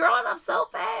fast. They growing up so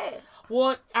fast.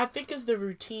 Well, I think it's the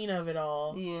routine of it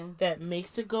all that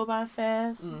makes it go by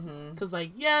fast. Because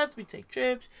like, yes, we take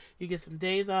trips, you get some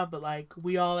days off, but like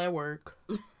we all at work.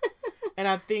 And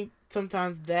I think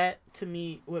sometimes that, to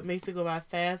me, what makes it go by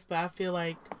fast, but I feel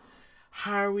like,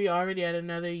 how are we already at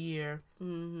another year?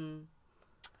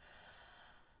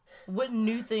 What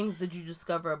new things did you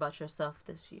discover about yourself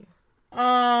this year?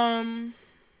 That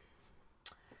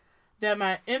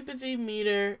my empathy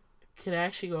meter could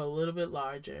actually go a little bit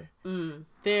larger.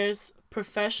 There's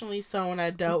professionally someone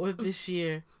I dealt with this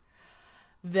year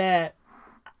that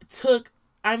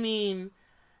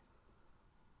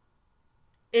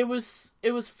it was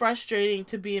frustrating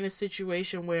to be in a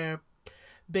situation where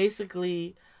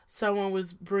basically someone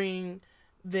was bringing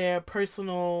their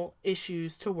personal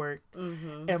issues to work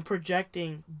and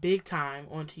projecting big time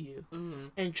onto you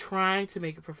and trying to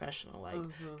make it professional, like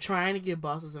trying to get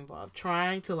bosses involved,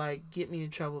 trying to like get me in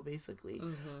trouble basically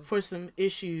for some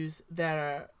issues that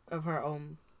are of her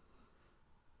own.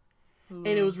 And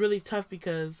it was really tough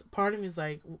because part of me is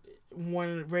like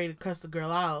ready to cuss the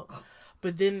girl out,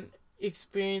 but then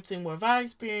experiencing what I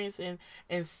experienced and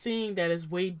seeing that it's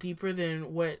way deeper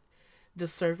than what the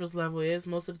surface level is.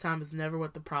 Most of the time it's never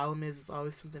what the problem is, it's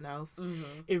always something else.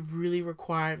 It really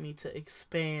required me to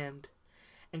expand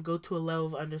and go to a level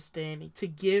of understanding, to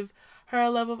give her a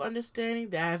level of understanding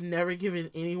that I've never given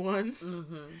anyone.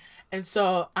 And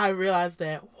so I realized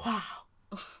that, wow,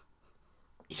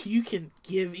 you can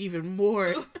give even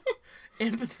more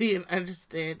empathy and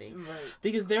understanding. Right.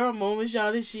 Because there were moments,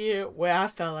 y'all, this year where I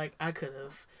felt like I could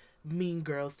have mean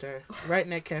girls to her right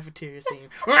in that cafeteria scene.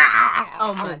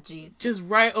 Oh my jeez. Just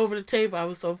right over the table. I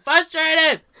was so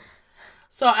frustrated.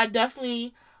 So I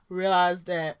definitely realized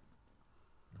that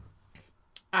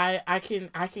I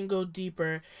can go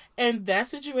deeper, and that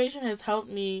situation has helped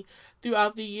me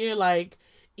throughout the year. Like,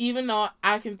 even though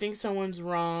I can think someone's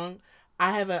wrong,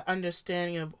 I have an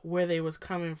understanding of where they was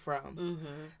coming from.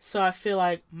 Mm-hmm. So I feel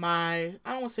like I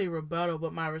don't want to say rebuttal,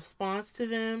 but my response to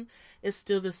them is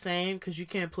still the same, because you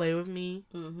can't play with me.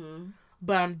 Mm-hmm.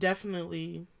 But I'm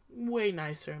definitely way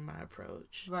nicer in my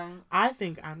approach. Right. I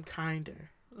think I'm kinder.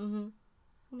 Mm-hmm.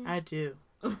 Yeah. I do.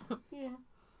 Yeah.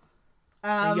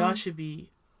 And y'all should be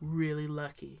really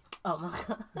lucky. Oh my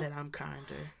God. That I'm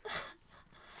kinder.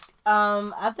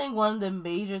 I think one of the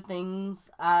major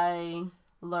things I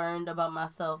learned about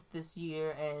myself this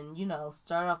year, and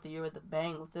start off the year with a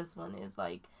bang with this one, is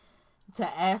like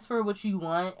to ask for what you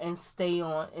want and stand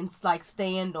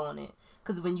on it.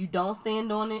 Because when you don't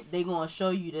stand on it, they gonna show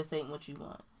you this ain't what you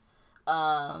want.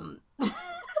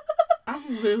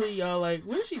 I'm really, y'all, like,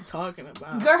 what is she talking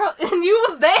about? Girl, and you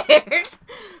was there.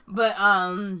 But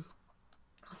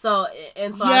so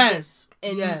yes.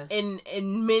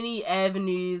 In many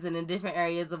avenues and in different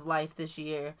areas of life this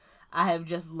year, I have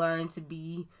just learned to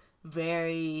be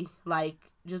very, like,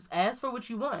 just ask for what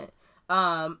you want.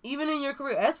 Even in your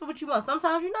career, ask for what you want.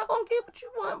 Sometimes you're not gonna get what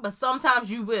you want, but sometimes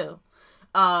you will.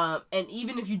 And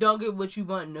even if you don't get what you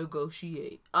want,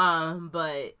 negotiate.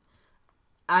 But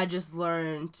I just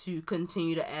learned to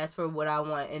continue to ask for what I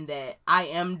want, and that I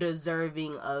am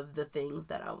deserving of the things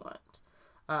that I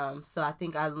want. So I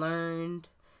think I learned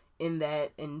in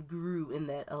that and grew in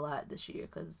that a lot this year,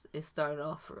 because it started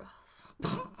off rough.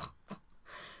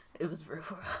 It was real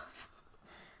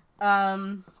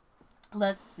rough.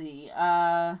 Let's see.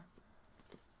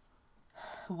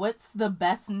 What's the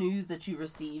best news that you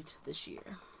received this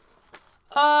year?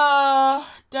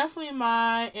 Definitely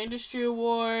my industry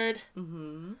award.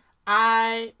 Mm-hmm.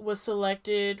 I was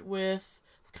selected with,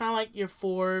 it's kind of like your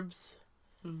Forbes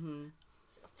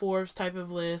type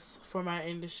of list for my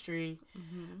industry.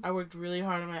 Mm-hmm. I worked really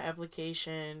hard on my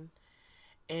application,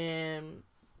 and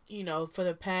for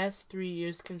the past 3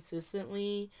 years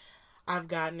consistently, I've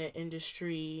gotten an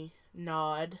industry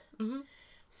nod. Mm-hmm.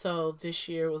 So this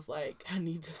year was like, I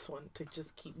need this one to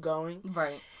just keep going.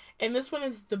 Right. And this one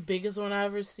is the biggest one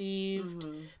I've received.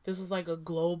 Mm-hmm. This was like a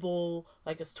global,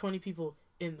 like, it's 20 people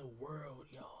in the world,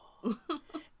 y'all.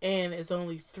 And it's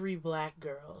only 3 black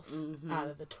girls out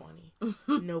of the 20.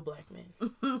 No black men.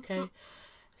 Okay?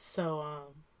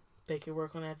 So, they can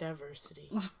work on that diversity.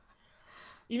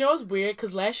 It's weird,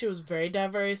 because last year was very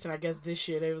diverse, and I guess this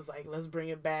year they was like, let's bring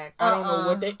it back. I don't know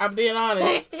what I'm being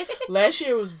honest. Last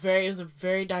year it was a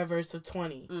very diverse of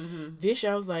 20. Mm-hmm. This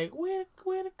year I was like, where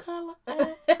the color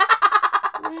at?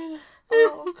 Okay.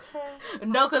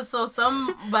 No, because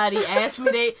somebody asked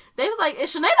me, they was like, is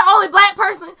Shanae the only black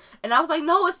person? And I was like,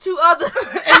 no, it's 2 others.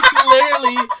 It's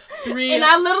literally 3. And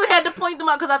I literally had to point them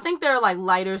out, because I think they're like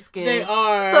lighter skinned. They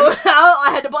are. So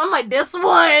I had to, I'm like, this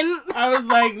one. I was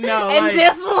like, no. And like,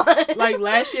 this one. Like,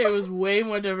 last year it was way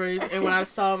more diverse. And when I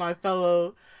saw my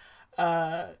fellow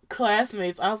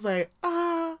classmates, I was like,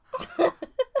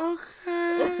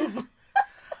 okay.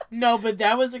 No, but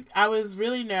I was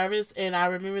really nervous, and I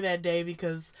remember that day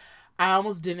because I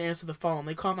almost didn't answer the phone.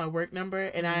 They called my work number,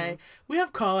 and we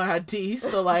have caller ID,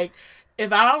 so, like,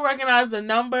 if I don't recognize the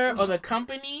number or the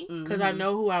company, because I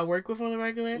know who I work with on the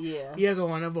regular, you're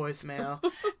going to voicemail.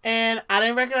 And I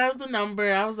didn't recognize the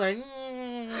number. I was like,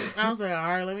 all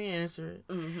right, let me answer it.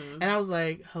 Mm-hmm. And I was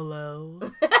like, hello?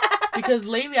 Because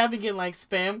lately I've been getting, like,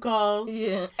 spam calls.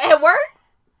 Yeah. At work?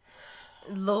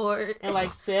 Lord. And,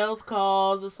 like, sales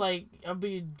calls. It's like I'll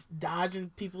be dodging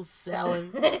people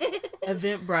selling.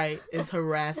 Eventbrite is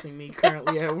harassing me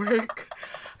currently at work.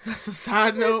 That's a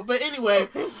side note. But anyway,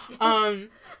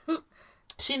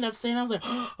 she ended up saying, I was like,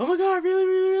 oh my God, really,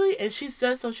 really, really? And she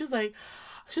said so. She was like,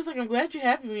 I'm glad you're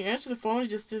happy when you answer the phone. It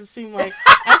just didn't seem like,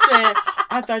 I said,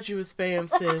 I thought you was spam,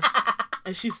 sis.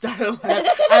 And she started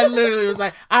laughing. I literally was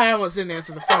like, I almost didn't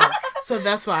answer the phone. So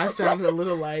that's why I sounded a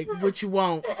little like, what you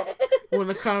want, when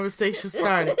the conversation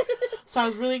started. So I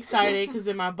was really excited, because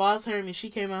then my boss heard me. She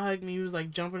came and hugged me. He was,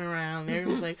 like, jumping around. And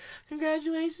everyone was like,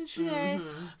 congratulations, Shanae.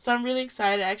 Mm-hmm. So I'm really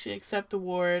excited. I actually accept the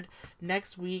award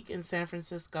next week in San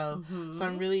Francisco. Mm-hmm. So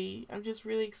I'm just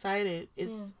really excited.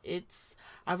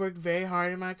 I've worked very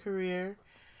hard in my career.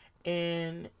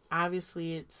 And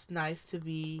obviously it's nice to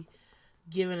be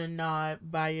given a nod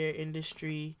by your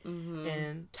industry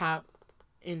and top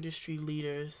industry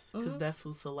leaders, because that's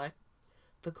who select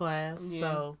the class.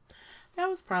 So That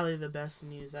was probably the best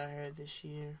news I heard this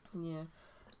year. Yeah.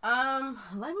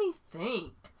 Let me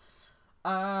think.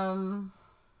 I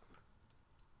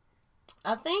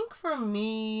think for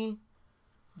me,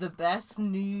 the best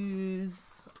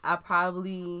news I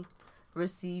probably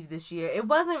received this year, it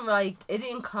wasn't like, it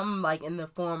didn't come like in the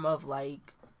form of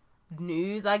like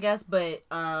news, I guess, but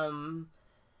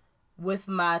with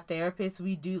my therapist,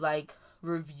 we do like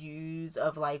reviews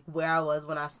of like where I was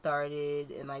when I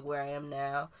started and like where I am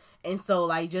now. And so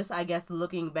like just I guess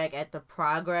looking back at the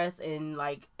progress and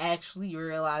like actually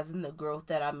realizing the growth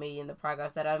that I made and the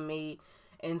progress that I made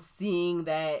and seeing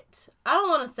that, I don't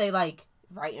want to say like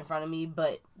right in front of me,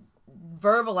 but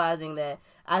verbalizing that,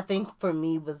 I think for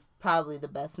me was probably the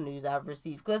best news I've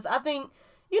received. Because I think,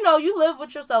 you know, you live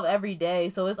with yourself every day,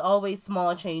 so it's always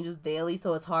small changes daily,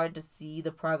 so it's hard to see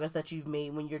the progress that you've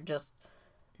made when you're just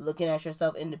looking at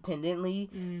yourself independently.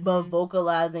 Mm-hmm. But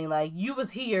vocalizing like, you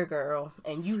was here, girl,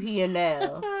 and you here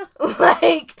now.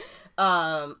 Like,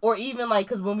 or even like,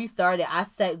 because when we started, I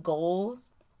set goals,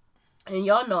 and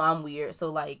y'all know I'm weird,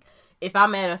 so like, if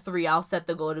I'm at a 3, I'll set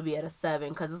the goal to be at a 7,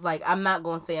 because it's like, I'm not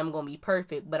going to say I'm going to be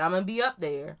perfect, but I'm going to be up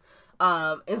there.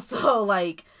 And so,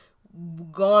 like,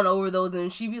 going over those,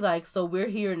 and she be like, so we're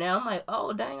here now. I'm like,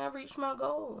 oh, dang, I reached my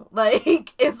goal.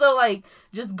 Like, and so, like,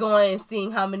 just going and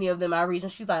seeing how many of them I reached,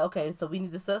 and she's like, okay, so we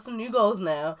need to set some new goals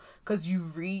now, because you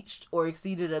reached or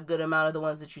exceeded a good amount of the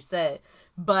ones that you set.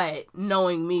 But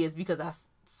knowing me is because I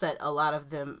set a lot of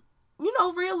them, you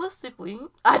know, realistically.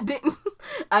 I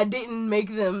didn't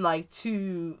make them like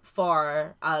too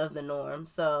far out of the norm.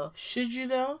 So should you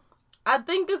though? I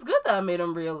think it's good that I made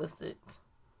them realistic.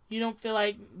 You don't feel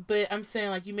like, but I'm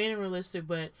saying like you made them realistic,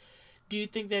 but do you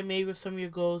think that maybe with some of your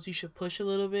goals you should push a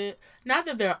little bit? Not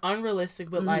that they're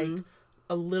unrealistic, but like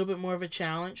a little bit more of a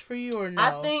challenge for you, or no?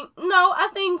 I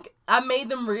think I made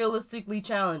them realistically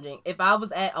challenging. If I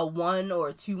was at a 1 or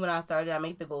a 2 when I started, I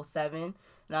made the goal 7.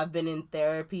 And I've been in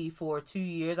therapy for 2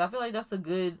 years. I feel like that's a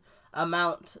good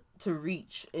amount to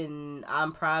reach, and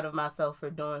I'm proud of myself for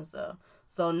doing so.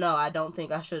 So no, I don't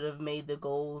think I should have made the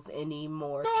goals any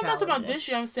more challenging. I'm not talking about this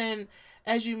year. I'm saying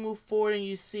as you move forward and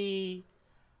you see,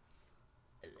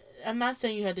 I'm not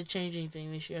saying you had to change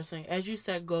anything this year. I'm saying as you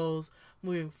set goals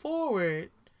moving forward,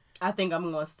 I think I'm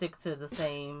going to stick to the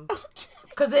same,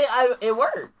 because it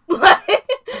worked.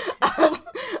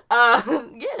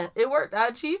 Yeah, it worked. I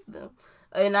achieved them.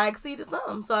 And I exceeded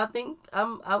some. So I think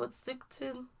I would stick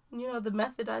to, you know, the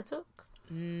method I took.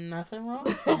 Nothing wrong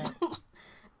with that.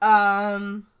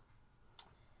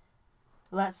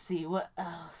 Let's see. What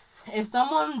else? If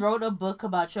someone wrote a book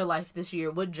about your life this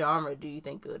year, what genre do you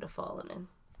think it would have fallen in?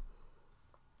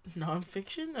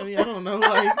 Nonfiction? I mean, I don't know.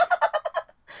 Like,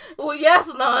 well, yes,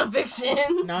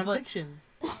 nonfiction. Nonfiction.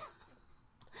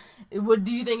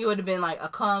 Do you think it would have been like a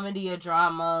comedy, a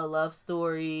drama, a love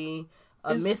story,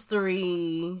 a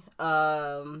mystery?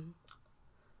 No.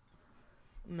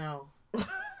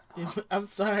 I'm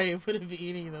sorry, it wouldn't be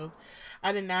any of those.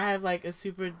 I did not have like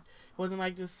wasn't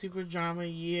like this super drama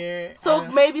year. So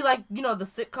maybe like, you know, the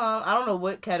sitcom. I don't know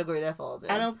what category that falls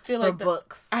in. I don't feel like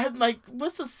books. I had like,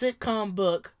 what's a sitcom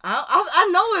book? I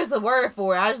know there's a word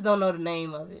for it. I just don't know the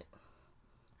name of it.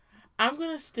 I'm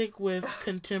gonna stick with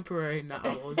contemporary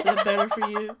novel. Is that better for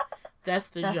you? That's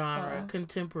the genre. Fine.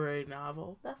 Contemporary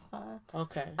novel. That's fine.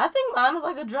 Okay. I think mine is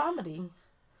like a dramedy.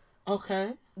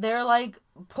 Okay. There are like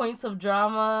points of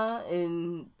drama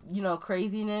and, you know,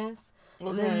 craziness. Okay.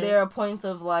 And then there are points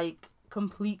of like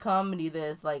complete comedy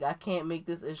that's like, I can't make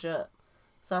this ish up.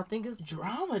 So I think it's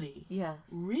dramedy. Yeah.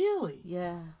 Really?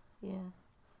 Yeah. Yeah.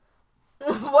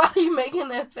 Why are you making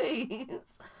that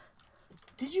face?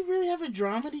 Did you really have a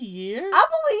dramedy year? I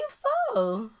believe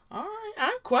so. All right.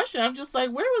 I question. I'm just like,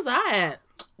 where was I at?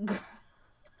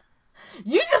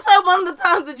 You just said one of the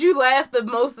times that you laughed the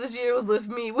most this year was with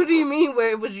me. What do you mean,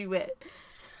 where was you at?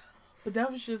 But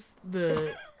that was just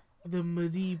the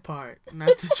moody part,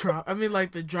 not the drama. I mean,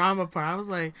 like the drama part. I was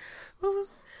like,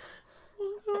 what's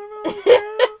going on,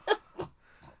 girl?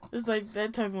 It's like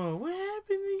that type of, what happened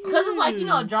to you? Because it's like, you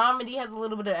know, dramedy has a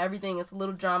little bit of everything. It's a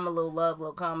little drama, a little love, a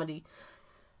little comedy.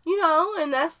 You know,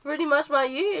 and that's pretty much my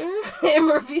year in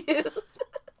review.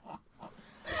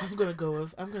 I'm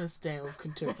gonna stand with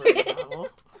contemporary novel.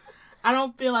 I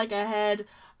don't feel like I had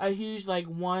a huge like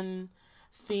one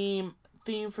theme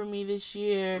for me this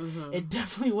year. Mm-hmm. It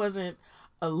definitely wasn't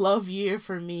a love year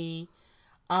for me.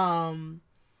 Other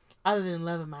than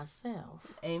loving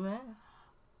myself. Amen.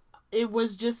 It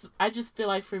was just, I just feel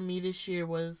like for me this year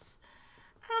was,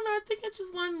 I don't know, I think I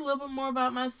just learned a little bit more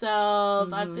about myself.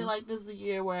 Mm-hmm. I feel like this is a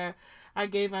year where I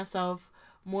gave myself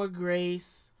more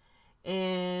grace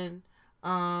and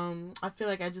I feel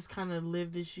like I just kind of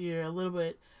lived this year a little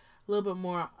bit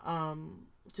more,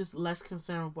 just less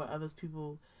concerned with what other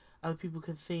people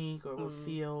could think or would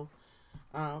feel.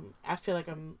 I feel like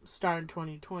I'm starting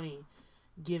 2020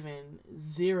 giving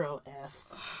 0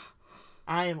 Fs.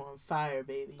 I am on fire,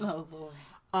 baby. Oh boy.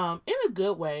 In a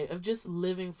good way of just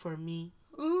living for me.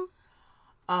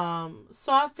 Mm-hmm.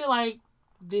 So I feel like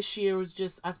this year was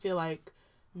just, I feel like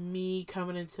me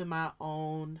coming into my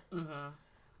own,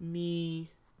 me,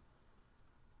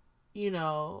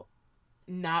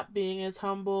 not being as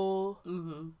humble,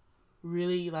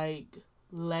 really like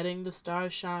letting the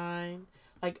stars shine.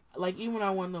 Like even when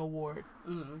I won the award,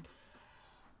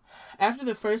 after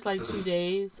the first 2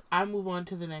 days, I move on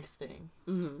to the next thing,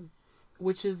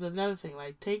 which is another thing.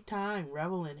 Like, take time,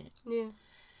 revel in it. Yeah.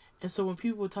 And so when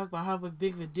people would talk about how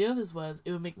big of a deal this was,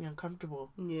 it would make me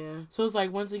uncomfortable. Yeah. So it's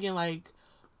like, once again, like,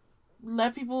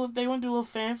 let people, if they want to do a little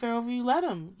fanfare over you, let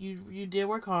them. You did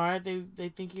work hard. They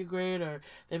think you're great, or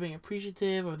they're being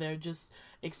appreciative, or they're just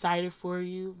excited for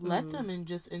you. Let them and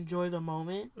just enjoy the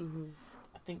moment.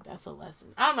 I think that's a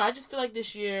lesson. I don't know. I just feel like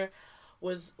this year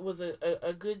was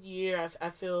a good year. I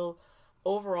feel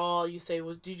overall, you say,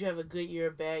 did you have a good year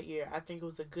or bad year? I think it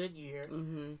was a good year.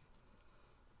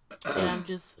 And I'm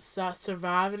just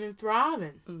surviving and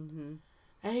thriving.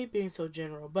 I hate being so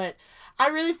general, but I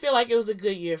really feel like it was a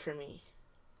good year for me.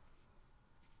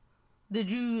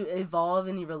 Did you evolve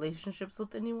any relationships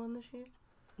with anyone this year?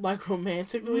 Like,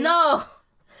 romantically? No.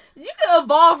 You can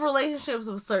evolve relationships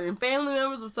with certain family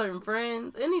members, with certain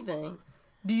friends, anything.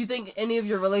 Do you think any of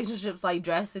your relationships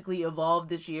drastically evolved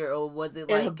this year, or was it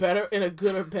in a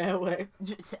good or bad way?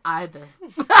 Either.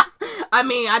 I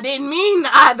mean, I didn't mean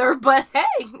either, but hey,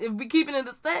 if we keeping it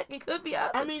a stack, it could be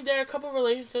either. I mean, there are a couple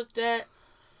relationships that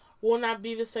will not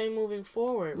be the same moving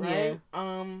forward, right?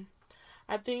 Yeah.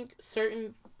 I think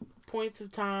certain points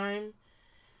of time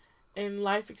and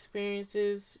life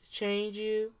experiences change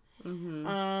you.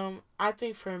 I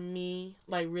think for me,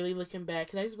 really looking back,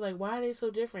 because I used to be like, why are they so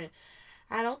different?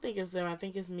 I don't think it's them. I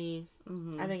think it's me.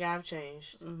 I think I've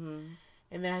changed. And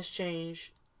that has changed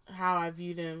how I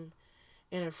view them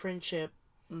in a friendship.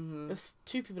 It's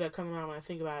two people that come to mind when I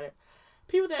think about it.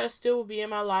 People that still will be in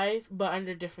my life, but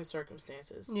under different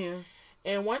circumstances. Yeah.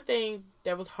 And one thing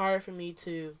that was hard for me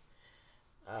to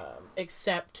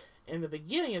accept in the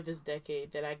beginning of this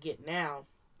decade that I get now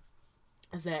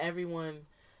is that everyone,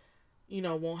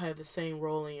 won't have the same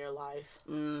role in your life.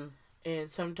 And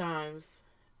sometimes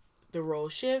the role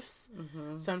shifts.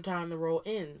 Sometimes the role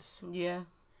ends. Yeah.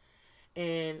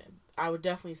 And I would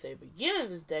definitely say beginning of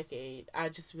this decade,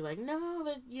 I'd just be like, no,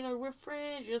 that, we're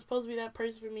friends. You're supposed to be that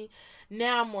person for me.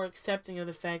 Now I'm more accepting of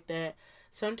the fact that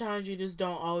sometimes you just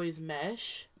don't always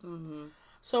mesh.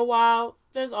 So while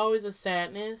there's always a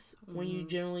sadness when you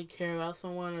genuinely care about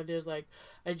someone, or there's a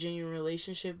genuine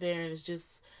relationship there and it's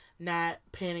just not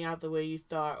panning out the way you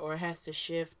thought, or it has to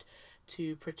shift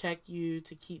to protect you,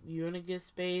 to keep you in a good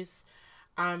space,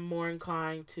 I'm more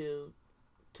inclined to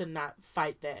not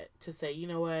fight that, to say, you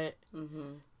know what,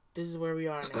 this is where we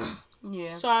are now.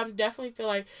 Yeah. So I definitely feel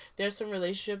like there's some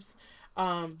relationships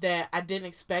that I didn't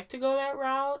expect to go that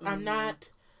route. I'm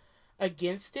not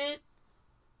against it.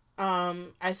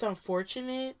 It's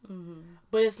unfortunate,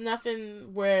 but it's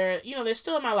nothing where, they're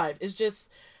still in my life. It's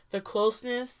just the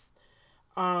closeness,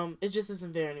 it just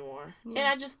isn't there anymore. Yeah. And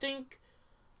I just think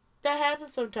that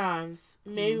happens sometimes.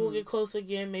 Maybe we'll get close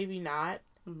again, maybe not.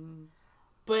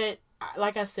 But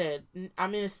like I said,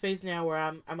 I'm in a space now where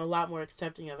I'm a lot more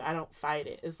accepting of it. I don't fight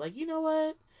it. It's like, you know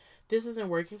what? This isn't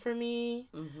working for me,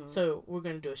 so we're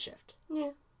going to do a shift. Yeah,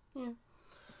 yeah.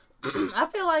 I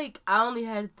feel like I only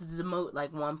had to demote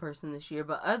one person this year,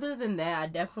 but other than that, I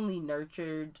definitely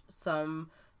nurtured some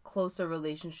closer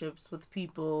relationships with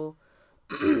people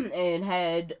and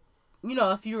had,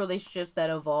 a few relationships that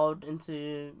evolved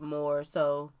into more.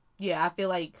 So, yeah, I feel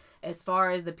like as far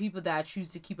as the people that I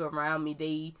choose to keep around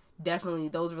me,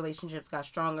 those relationships got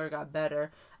stronger, got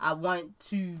better. I want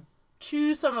to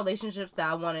choose some relationships that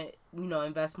I want to,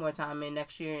 invest more time in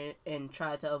next year and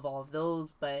try to evolve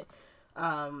those. But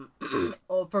for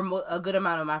a good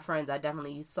amount of my friends, I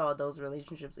definitely saw those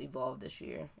relationships evolve this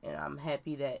year. And I'm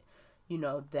happy that,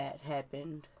 that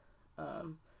happened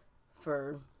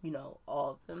for, all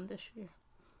of them this year.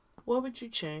 What would you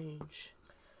change?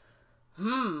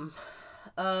 Eat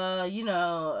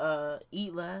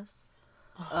less.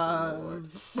 Oh,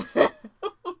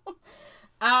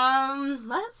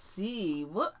 Let's see.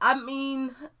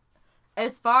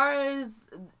 As far as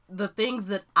the things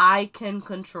that I can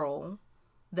control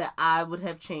that I would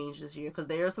have changed this year, because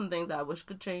there are some things I wish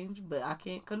could change, but I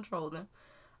can't control them.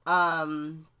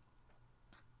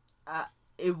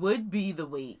 it would be the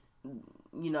weight,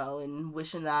 and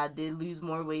wishing that I did lose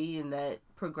more weight and that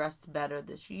progressed better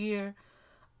this year.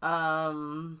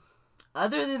 Other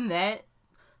than that,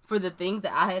 for the things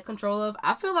that I had control of,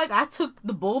 I feel like I took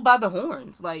the bull by the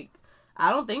horns. Like, I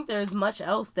don't think there's much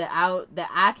else that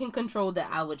I can control that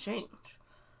I would change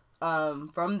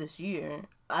from this year.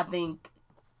 I think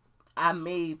I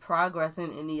made progress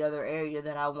in any other area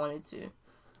that I wanted to.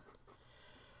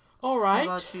 All right.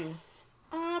 How about you?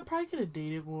 I probably could have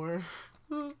dated more.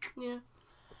 Yeah.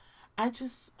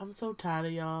 I'm so tired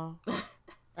of y'all.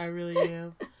 I really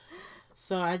am.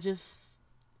 So I just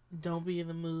don't be in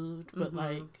the mood. But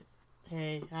like,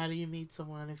 hey, how do you meet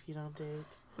someone if you don't date?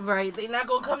 Right. They're not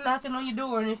going to come knocking on your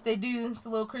door. And if they do, it's a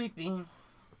little creepy.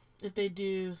 If they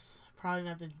do, it's probably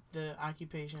not the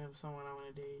occupation of someone I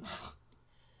want to date.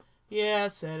 Yeah, I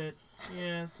said it.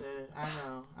 I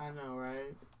know,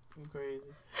 right? I'm crazy.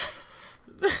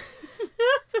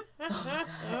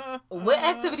 What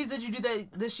activities did you do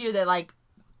this year that, like,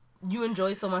 you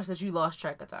enjoyed so much that you lost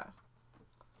track of time?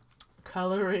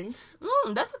 Coloring.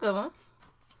 That's a good one.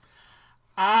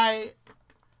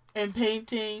 And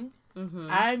painting.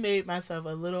 I made myself a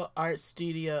little art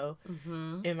studio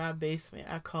in my basement.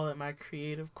 I call it my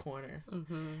creative corner.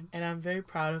 And I'm very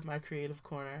proud of my creative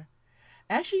corner.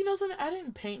 Actually, you know something? I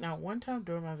didn't paint not one time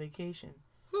during my vacation.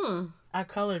 I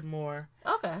colored more.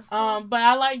 Okay. But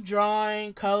I like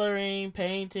drawing, coloring,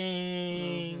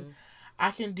 painting.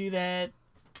 I can do that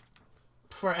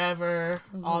forever,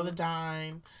 all the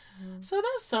time. So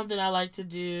that's something I like to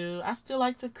do. I still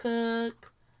like to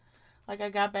cook. Like, I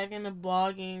got back into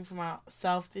blogging for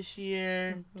myself this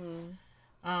year.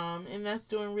 And that's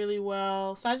doing really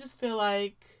well. So I just feel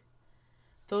like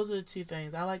those are the two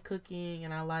things. I like cooking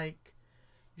and I like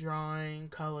drawing,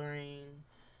 coloring,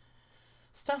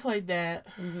 stuff like that.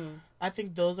 I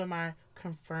think those are my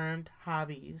confirmed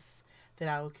hobbies that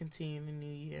I will continue in the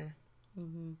new year.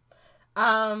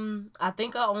 I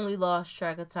think I only lost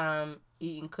track of time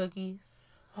eating cookies.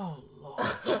 Oh, Lord,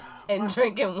 child. And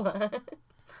drinking wine.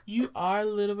 You are a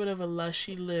little bit of a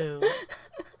lushy Lou.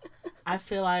 I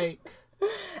feel like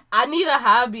I need a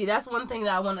hobby. That's one thing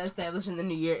that I want to establish in the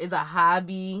new year is a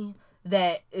hobby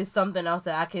that is something else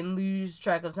that I can lose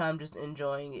track of time just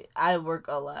enjoying it. I work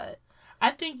a lot.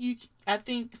 I think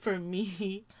for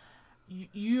me,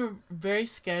 you're very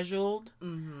scheduled.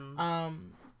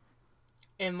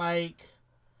 And like,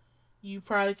 you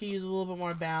probably could use a little bit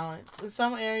more balance. In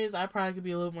some areas, I probably could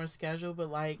be a little more scheduled,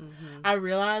 but like, I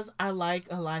realize I like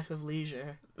a life of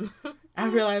leisure. I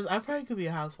realize I probably could be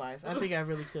a housewife. I think I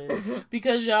really could.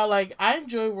 Because y'all, like, I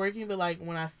enjoy working, but like,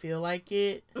 when I feel like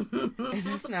it, and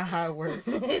that's not how it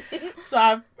works.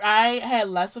 So I had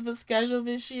less of a schedule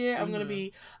this year. I'm going to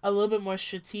be a little bit more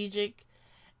strategic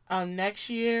next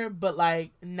year, but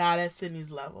like, not at Sydney's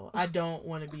level. I don't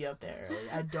want to be up there early.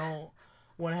 I don't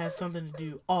want to have something to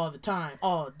do all the time,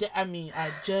 all day. I mean,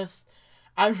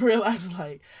 I realize,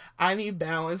 like, I need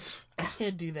balance. I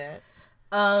can't do that.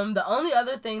 The only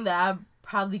other thing that I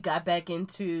probably got back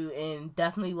into and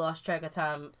definitely lost track of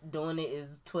time doing it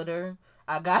is Twitter.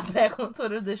 I got back on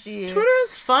Twitter this year. Twitter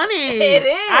is funny. It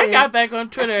is. I got back on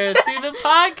Twitter through the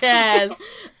podcast.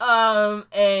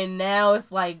 And now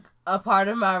it's like a part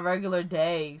of my regular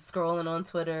day, scrolling on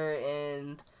Twitter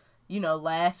and,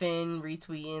 laughing,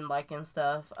 retweeting, liking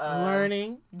stuff.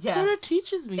 Learning. Yes. Twitter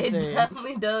teaches me things. It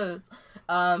definitely does.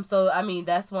 So, I mean,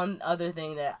 that's one other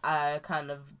thing that I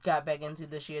kind of got back into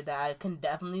this year that I can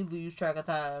definitely lose track of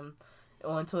time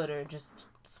on Twitter, just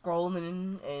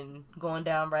scrolling and going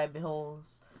down rabbit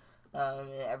holes, and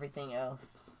everything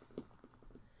else.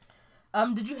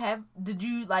 Did you have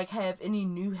any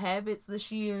new habits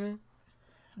this year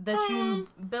that you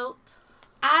built?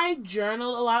 I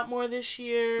journaled a lot more this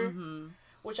year,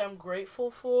 which I'm grateful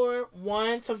for.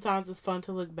 One, sometimes it's fun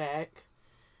to look back.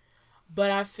 But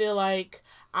I feel like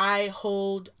I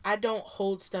don't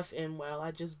hold stuff in well.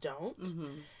 I just don't.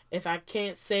 If I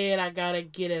can't say it, I gotta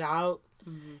get it out.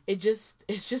 It just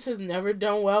has never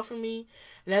done well for me.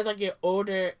 And as I get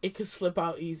older, it could slip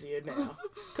out easier now.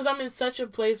 Because I'm in such a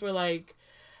place where, like,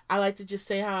 I like to just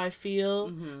say how I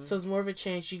feel. So it's more of a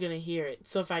chance you're gonna hear it.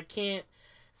 So if I can't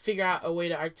figure out a way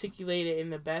to articulate it in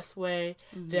the best way,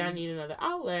 then I need another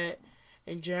outlet.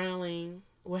 And journaling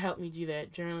will help me do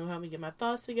that. Journaling will help me get my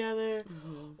thoughts together.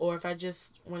 Or if I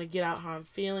just want to get out how I'm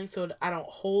feeling so that I don't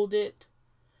hold it,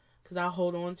 because I'll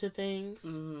hold on to things.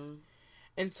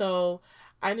 And so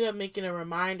I ended up making a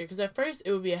reminder, because at first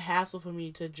it would be a hassle for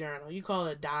me to journal. You call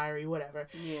it a diary, whatever.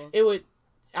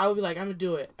 I would be like, I'm going to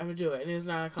do it. And it's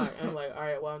 9 o'clock. And I'm like, all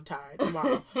right, well, I'm tired.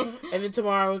 Tomorrow. And then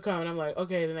tomorrow would come and I'm like,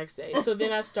 okay, the next day. So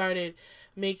then I started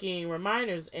making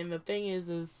reminders. And the thing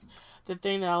is the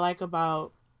thing that I like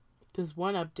about this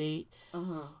one update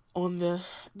on this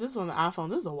is on the iPhone.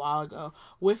 This is a while ago.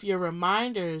 With your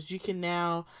reminders, you can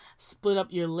now split up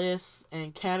your lists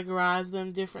and categorize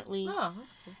them differently. Oh,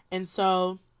 that's cool. And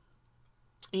so,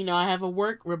 I have a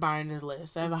work reminder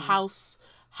list. I have a house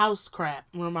crap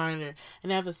reminder,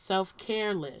 and I have a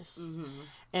self-care list.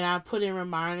 And I put in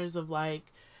reminders of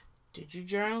like, did you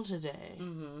journal today?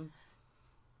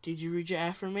 Did you read your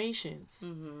affirmations?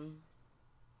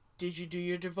 Did you do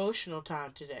your devotional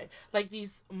time today? Like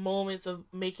these moments of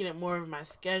making it more of my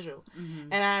schedule.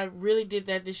 And I really did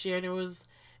that this year, and it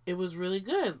was really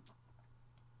good.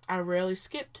 I rarely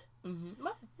skipped.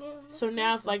 So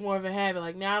now it's like more of a habit.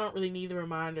 Like now I don't really need the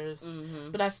reminders,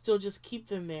 but I still just keep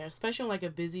them there. Especially on like a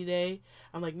busy day,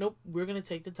 I'm like, nope, we're gonna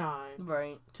take the time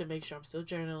to make sure I'm still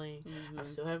journaling. I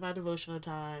still have my devotional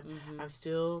time. I'm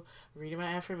still reading my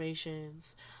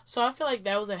affirmations. So I feel like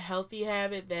that was a healthy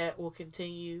habit that will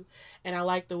continue, and I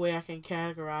like the way I can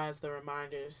categorize the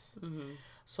reminders.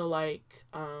 So like,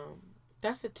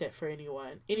 that's a tip for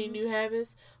anyone. Any new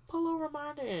habits, put a little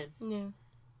reminder in.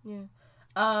 Yeah.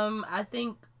 I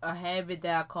think a habit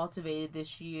that I cultivated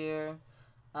this year,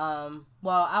 well,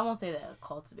 I won't say that I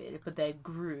cultivated, but that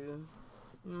grew,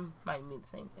 might mean the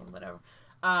same thing, whatever,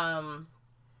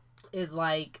 is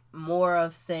like more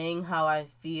of saying how I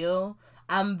feel.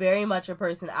 I'm very much a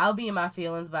person, I'll be in my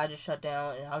feelings, but I just shut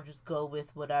down and I'll just go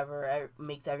with whatever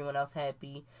makes everyone else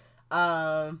happy.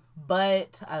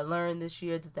 But I learned this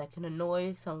year that can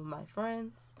annoy some of my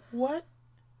friends. What?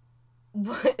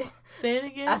 Say it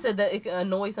again. I said that it can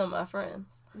annoy some of my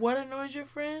friends. What annoys your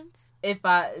friends?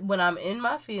 When I'm in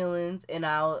my feelings and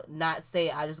I'll not say,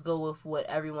 I just go with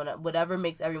whatever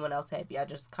makes everyone else happy. I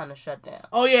just kind of shut down.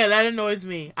 Oh yeah, that annoys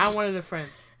me. I'm one of the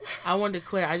friends. I wanted to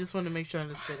clear. I just wanted to make sure I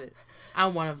understood it.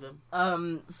 I'm one of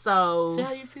them. So say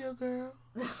how you feel, girl.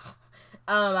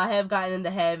 I have gotten in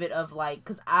the habit of like,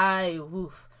 cause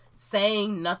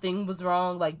saying nothing was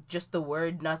wrong, like just the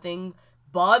word nothing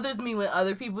bothers me when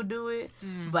other people do it,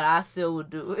 but I still would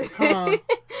do it.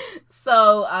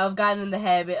 So I've gotten in the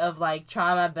habit of like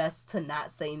trying my best to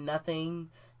not say nothing,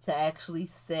 to actually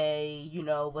say,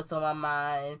 what's on my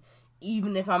mind,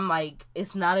 even if I'm like,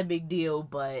 it's not a big deal,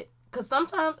 but because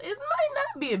sometimes it might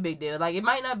not be a big deal. Like it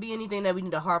might not be anything that we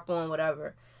need to harp on,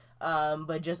 whatever.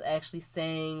 But just actually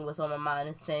saying what's on my mind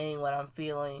and saying what I'm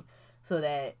feeling so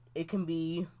that it can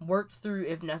be worked through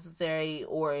if necessary,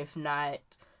 or if not,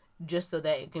 just so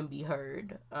that it can be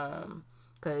heard.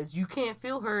 Because you can't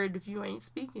feel heard if you ain't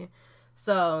speaking.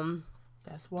 So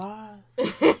that's wise.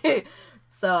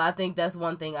 So I think that's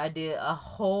one thing I did a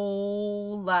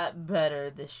whole lot better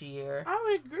this year. I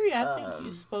would agree. I think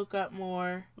you spoke up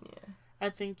more. Yeah. I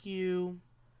think you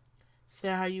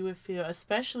said how you would feel,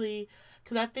 especially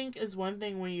because I think it's one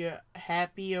thing when you're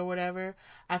happy or whatever.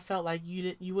 I felt like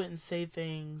you wouldn't say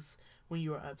things when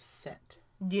you were upset.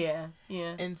 Yeah.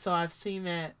 And so I've seen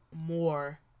that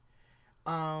more,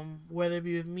 whether it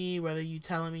be with me, whether you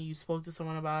telling me you spoke to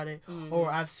someone about it,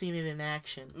 or I've seen it in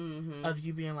action of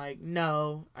you being like,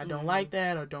 no, I don't like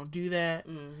that, or don't do that.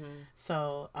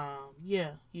 So,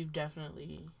 yeah, you've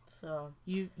definitely,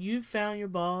 you've found your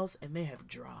balls and they have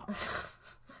dropped.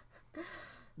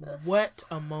 What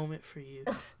a moment for you.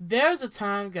 There's a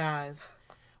time, guys,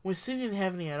 when Cindy didn't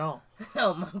have any at all.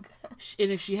 Oh my gosh.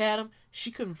 And if she had them, she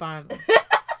couldn't find them.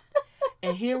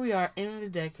 And here we are, end of the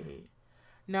decade.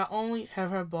 Not only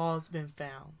have her balls been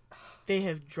found, they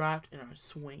have dropped and are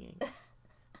swinging.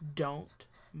 Don't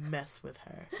mess with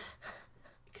her,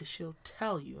 because she'll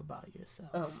tell you about yourself.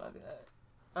 Oh my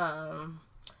god.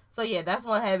 So yeah, that's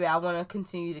one habit I want to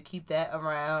continue to keep that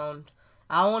around.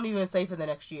 I won't even say for the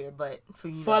next year, but for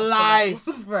you, for life,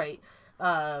 right?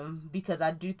 Because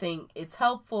I do think it's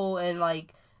helpful, and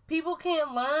like, people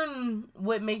can't learn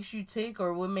what makes you tick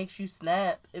or what makes you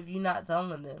snap if you're not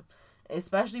telling them.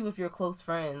 Especially with your close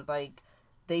friends. Like,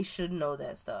 they should know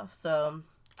that stuff. So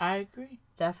I agree.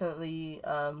 Definitely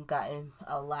gotten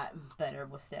a lot better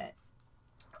with that.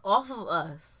 Off of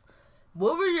us,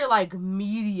 what were your like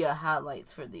media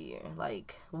highlights for the year?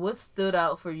 Like, what stood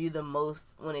out for you the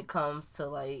most when it comes to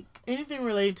like anything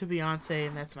related to Beyonce?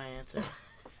 And that's my answer.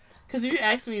 Because you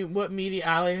asked me what media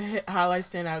highlights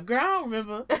stand out. Girl, I don't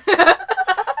remember.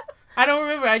 I don't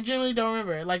remember. I generally don't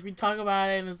remember. Like, we talk about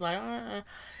it and it's like,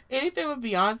 anything with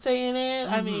Beyonce in it,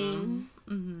 I mean,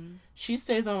 she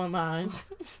stays on my mind.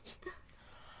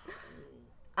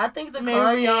 I think the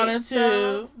Kanye Rihanna stuff,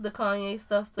 too. The Kanye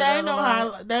stuff stood out a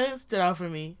lot. That didn't stood out for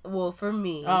me. Well, for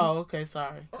me. Oh, okay,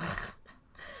 sorry.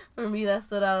 For me, that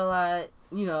stood out a lot.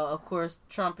 You know, of course,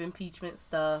 Trump impeachment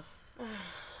stuff.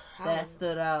 That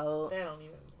stood out. They don't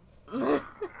even.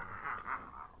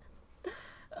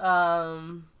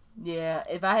 Yeah,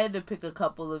 if I had to pick a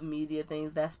couple of media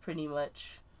things, that's pretty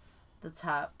much the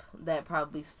top that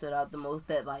probably stood out the most.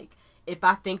 That, like, if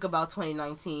I think about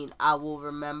 2019, I will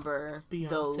remember Beyonce.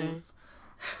 those.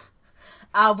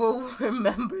 I will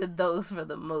remember those for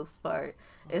the most part.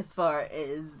 As far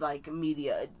as, like,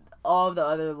 media, all the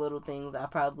other little things I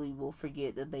probably will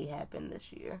forget that they happened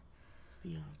this year.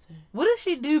 Beyonce. What did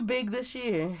she do big this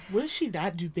year? What did she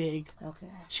not do big? Okay.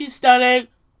 She's stunning.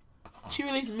 She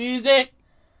released music.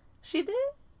 She did?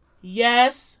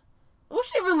 Yes. What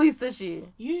she released this year?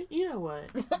 You know what?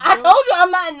 I told you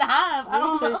I'm not in the hive. I Let me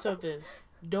don't tell know. you something.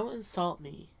 Don't insult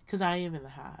me, because I am in the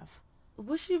hive.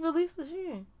 What she released this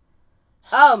year?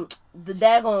 The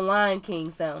daggone Lion King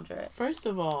soundtrack. First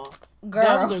of all, Girl.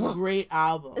 that was a great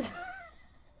album.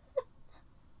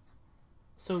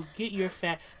 So get your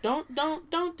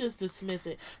don't just dismiss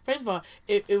it. First of all,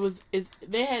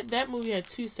 that movie had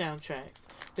two soundtracks.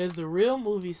 There's the real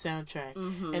movie soundtrack,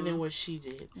 and then what she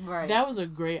did. Right. That was a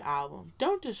great album.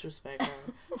 Don't disrespect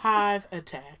her. Hive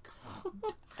attack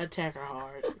her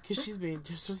hard, because she's being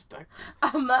disrespectful.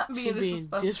 I'm not She's being being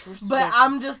disrespectful. disrespectful. But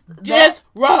I'm just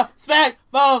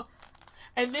disrespectful.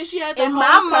 And then she had the In my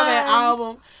Homecoming mind-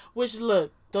 album, which,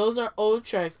 look, those are old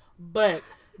tracks, but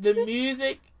the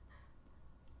music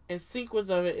and sequence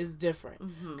of it is different.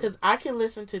 Because I can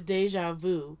listen to Deja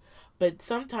Vu, but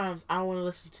sometimes I want to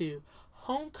listen to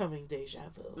Homecoming Deja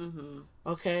Vu.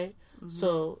 Okay?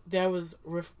 So there was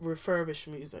refurbished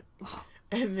music.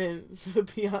 And then the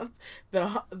Beyonce,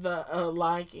 the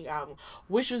Lion King album,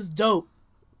 which was dope.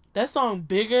 That song,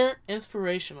 Bigger,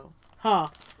 inspirational. Huh.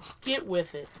 Get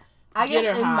with it. I Get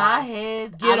guess her in hive. my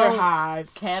head, Get I her don't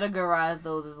hive. categorize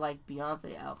those as like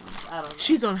Beyonce albums. I don't know.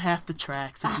 She's on half the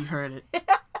tracks if you heard it.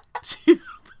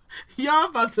 Y'all,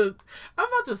 I'm about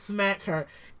to smack her.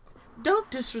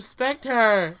 Don't disrespect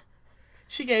her.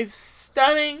 She gave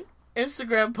stunning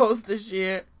Instagram posts this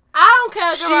year. I don't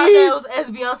categorize those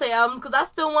as Beyonce albums because I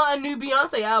still want a new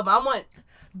Beyonce album.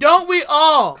 Don't we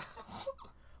all?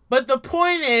 But the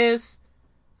point is,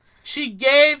 she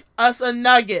gave us a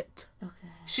nugget. Okay.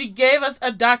 She gave us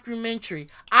a documentary.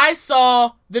 I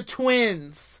saw the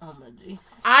twins. Oh my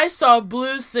Jesus. I saw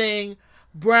Blue sing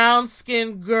Brown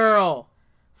Skin Girl.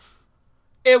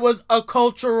 It was a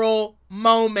cultural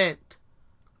moment.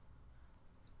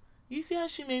 You see how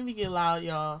she made me get loud,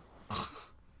 y'all?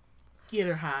 Get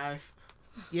her, Hive.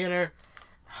 Get her.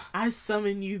 I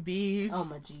summon you, bees. Oh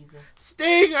my Jesus.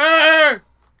 Sting her!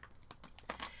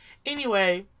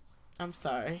 Anyway, I'm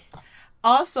sorry.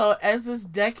 Also, as this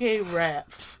decade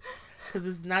wraps, because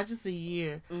it's not just a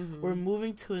year, we're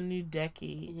moving to a new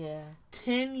decade. Yeah.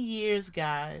 10 years,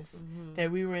 guys,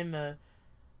 that we were in the,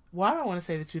 well, I don't want to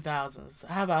say the 2000s.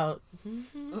 How about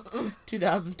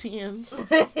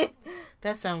 2010s?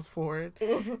 That sounds forward.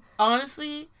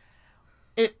 Honestly,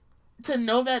 to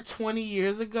know that 20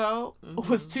 years ago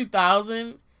was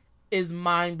 2000 is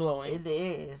mind-blowing. It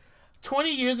is.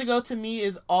 20 years ago to me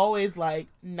is always like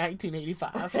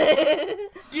 1985.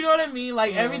 Do you know what I mean?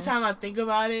 Like, every time I think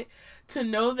about it, to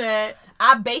know that...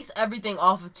 I base everything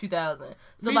off of 2000.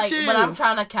 So, Me like, too. when I'm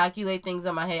trying to calculate things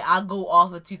in my head, I go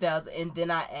off of 2000 and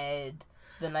then I add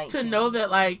the 19. To know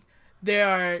that, like, there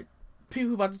are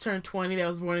people about to turn 20 that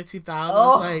was born in 2000.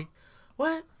 Oh. It's like,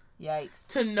 what? Yikes.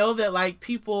 To know that, like,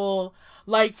 people...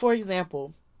 Like, for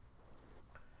example,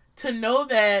 to know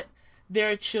that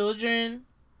there are children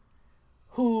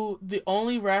who the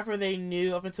only rapper they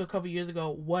knew up until a couple years ago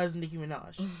was Nicki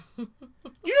Minaj. You know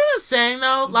what I'm saying,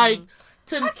 though? Like,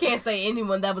 I can't say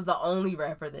anyone that was the only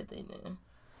rapper that they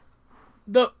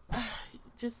knew.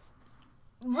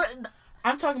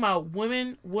 I'm talking about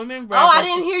women rapper. Oh, I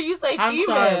didn't hear you say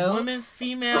female. I'm sorry,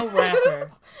 female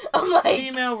rapper. I'm like,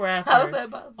 female rapper. how's that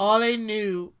possible? All they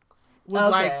knew was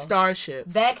like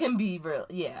starships. That can be real.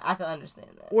 Yeah, I can understand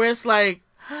that. Where it's like,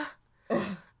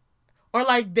 or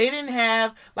like they didn't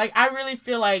have, like, I really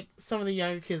feel like some of the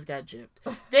younger kids got gypped.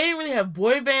 They didn't really have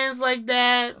boy bands like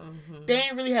that. They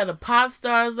didn't really have the pop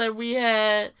stars that we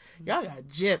had. Y'all got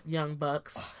gypped, young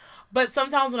bucks. But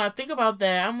sometimes when I think about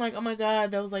that, I'm like, oh my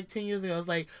God, that was like 10 years ago. It's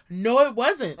like, no, it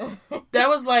wasn't. That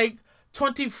was like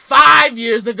 25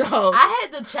 years ago. I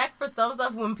had to check for some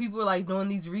stuff when people were like doing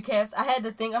these recaps. I had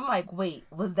to think, I'm like, wait,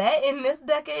 was that in this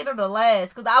decade or the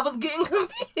last? Because I was getting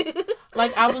confused.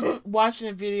 Like, I was watching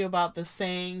a video about the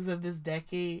sayings of this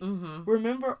decade.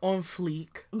 Remember On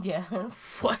Fleek? Yes.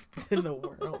 What in the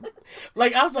world?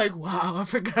 Like, I was like, wow, I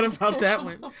forgot about that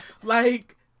one.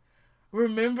 Like,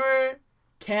 remember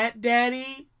Cat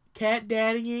Daddying?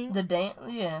 The dance,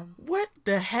 yeah. What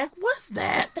the heck was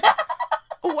that?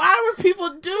 Why were people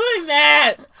doing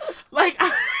that? Like,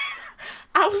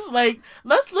 I was like,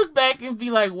 let's look back and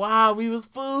be like, wow, we was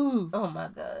fools. Oh my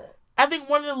God. I think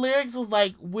one of the lyrics was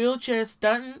like, wheelchair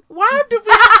stunting. Why did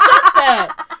we accept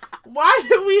that? Why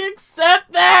did we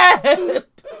accept that?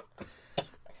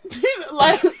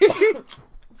 Like,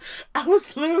 I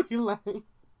was literally like,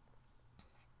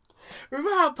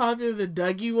 remember how popular the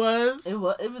Dougie was? It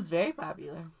was very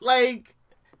popular. Like,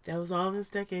 that was all in this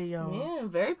decade, y'all. Yeah,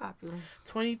 very popular.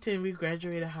 2010, we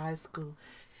graduated high school.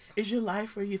 Is your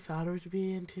life where you thought it would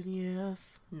be in 10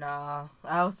 years? Nah,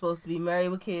 I was supposed to be married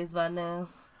with kids by now.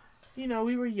 You know,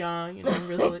 we were young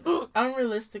and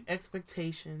unrealistic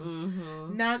expectations,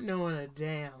 not knowing a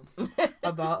damn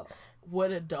about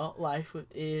what adult life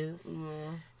is,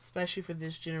 especially for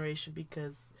this generation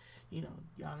because, you know,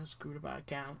 y'all done screwed about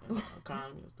economy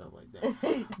and stuff like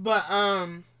that. But,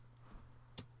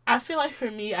 I feel like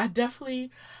for me, I did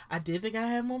think I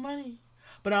had more money.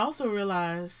 But I also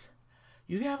realized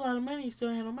you can have a lot of money, you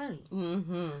still have no money.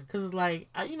 Because it's like,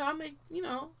 I'm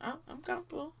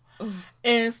comfortable.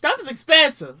 And stuff is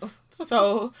expensive.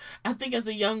 So I think as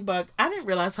a young buck, I didn't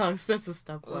realize how expensive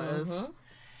stuff was.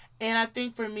 And I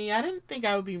think for me, I didn't think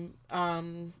I'd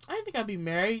be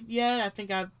married yet. I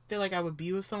feel like I would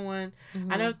be with someone.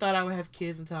 I never thought I would have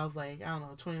kids until I was like, I don't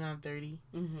know, 29, 30.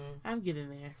 I'm getting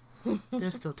there.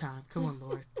 There's still time. Come on,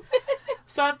 Lord.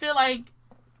 So I feel like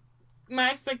my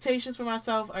expectations for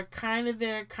myself are kind of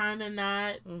there, kind of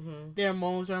not. There are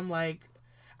moments where I'm like,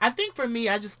 I think for me,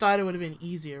 I just thought it would have been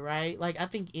easier, right? Like, I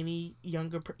think any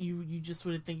younger, you just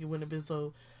would think it wouldn't have been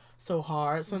so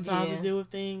hard sometimes to deal with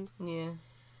things. Yeah.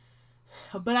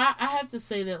 But I have to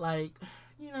say that, like,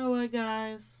 you know what,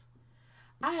 guys?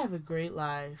 I have a great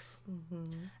life.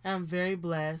 And I'm very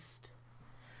blessed.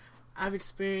 I've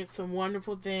experienced some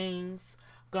wonderful things,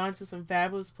 gone to some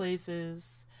fabulous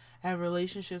places, I have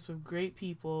relationships with great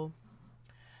people.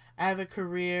 I have a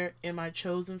career in my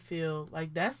chosen field.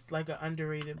 Like, that's like an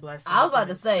underrated blessing. I was about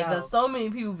to say, because so many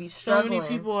people be struggling. So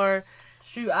many people are...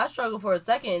 Shoot, I struggled for a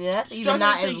second, and that's even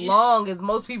not as long as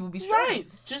most people be struggling.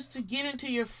 Right. Just to get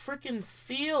into your freaking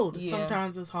field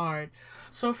sometimes is hard.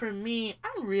 So for me,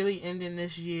 I'm really ending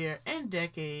this year and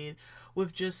decade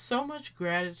with just so much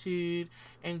gratitude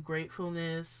and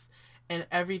gratefulness and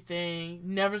everything.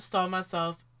 Never saw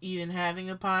myself even having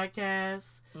a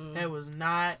podcast. That was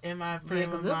not in my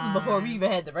frame of mind. This is before we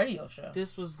even had the radio show.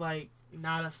 This was like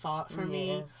not a thought for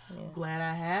me. Glad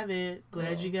I have it.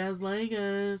 Glad you guys like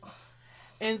us.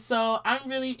 And so I'm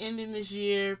really ending this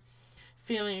year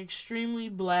feeling extremely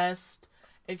blessed,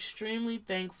 extremely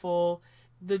thankful.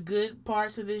 The good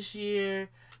parts of this year,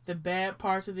 the bad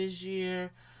parts of this year,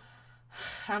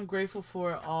 I'm grateful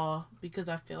for it all because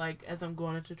I feel like as I'm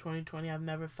going into 2020, I've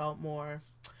never felt more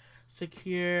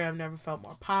secure. I've never felt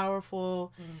more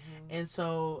powerful. And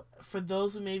so for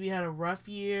those who maybe had a rough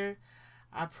year,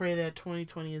 I pray that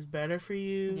 2020 is better for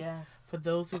you. Yes. For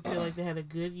those who feel like they had a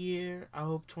good year, I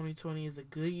hope 2020 is a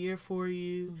good year for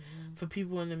you. For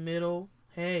people in the middle,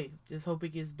 hey, just hope it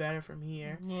gets better from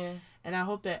here. Yeah. And I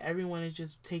hope that everyone is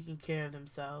just taking care of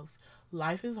themselves.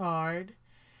 Life is hard.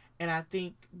 And I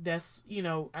think that's, you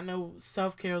know, I know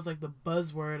self-care is like the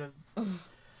buzzword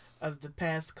of the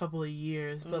past couple of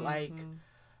years, but like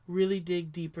really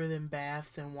dig deeper than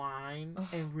baths and wine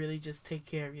and really just take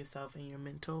care of yourself and your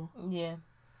mental. Yeah.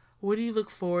 What do you look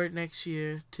forward to next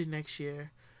year?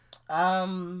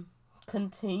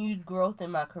 Continued growth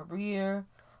in my career.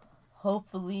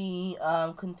 Hopefully,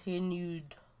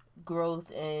 continued growth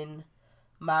in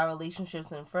my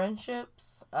relationships and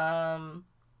friendships. I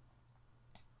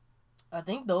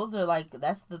think those are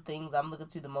that's the things I'm looking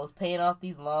to the most. Paying off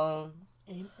these loans.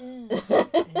 Amen.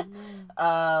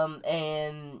 Amen.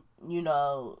 And, you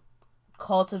know,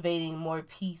 cultivating more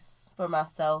peace for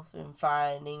myself and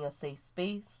finding a safe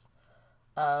space.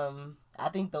 I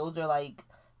think those are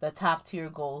the top tier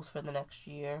goals for the next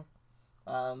year.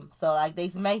 So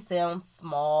they may sound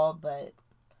small, but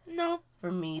no,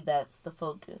 for me that's the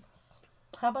focus.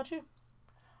 How about you?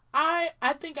 I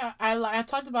think I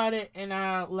talked about it in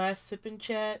our last Sippin'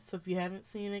 Chat, so if you haven't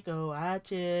seen it, go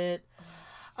watch it.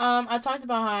 I talked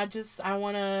about how I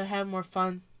want to have more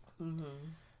fun.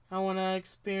 I want to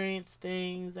experience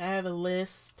things. I have a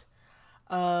list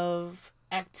of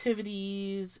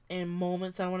activities and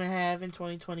moments I want to have in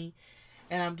 2020,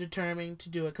 and I'm determined to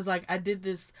do it. Because, I did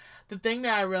this... The thing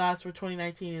that I realized for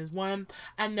 2019 is, one,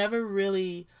 I never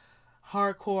really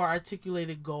hardcore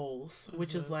articulated goals,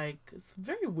 which is, it's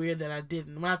very weird that I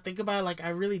didn't. When I think about it, I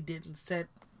really didn't set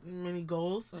many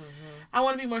goals. I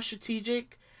want to be more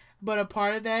strategic, but a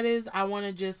part of that is I want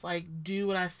to just, do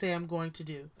what I say I'm going to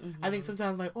do. I think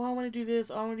sometimes, I want to do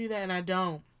this, I want to do that, and I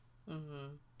don't.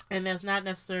 And that's not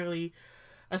necessarily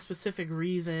a specific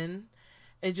reason.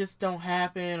 it just don't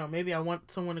happen, or maybe I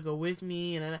want someone to go with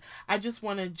me, and I just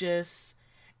want to just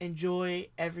enjoy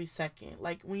every second.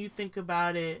 Like, when you think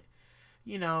about it,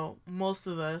 you know, most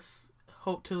of us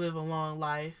hope to live a long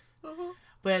life,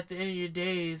 but at the end of your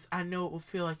days, I know it will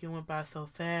feel like it went by so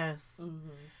fast.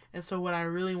 And so what I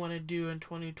really want to do in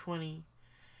 2020,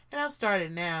 and I've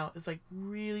started now, is like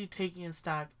really taking in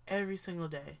stock every single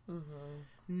day,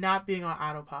 not being on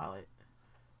autopilot.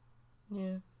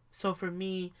 Yeah. So for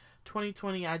me,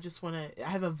 2020, I just want to, I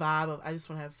have a vibe of, I just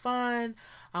want to have fun.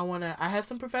 I have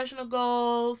some professional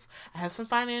goals. I have some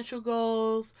financial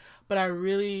goals, but I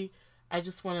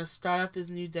just want to start off this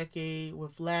new decade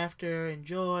with laughter and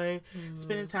joy,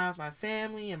 spending time with my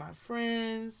family and my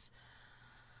friends,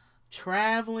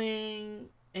 traveling,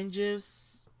 and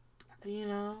just, you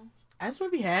know, I just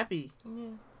want to be happy. Yeah.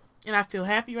 And I feel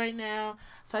happy right now.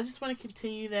 So I just want to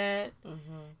continue that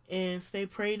and stay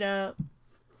prayed up.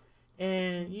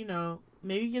 And, you know,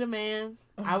 maybe get a man.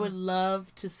 I would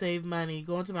love to save money.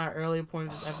 Going to my earlier point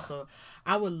of this episode,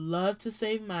 I would love to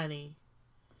save money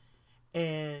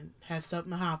and have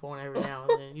something to hop on every now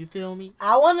and then. You feel me?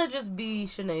 I want to just be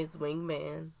Shanae's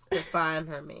wingman to find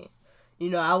her man.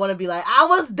 You know, I want to be like, I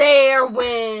was there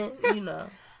when, you know.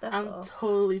 That's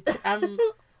I'm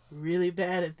really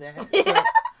bad at that. But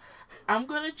I'm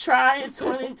going to try in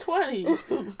 2020.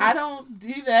 I don't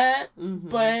do that,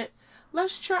 but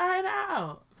let's try it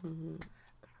out.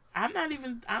 I don't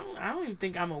even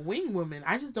think I'm a wing woman.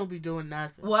 I just don't be doing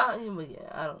nothing. Well, yeah,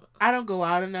 I don't know. I don't go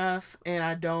out enough, and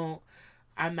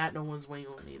I'm not no one's wing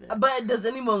woman either. But does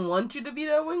anyone want you to be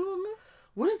their wing woman?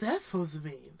 What is that supposed to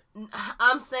mean?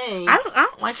 I'm saying, I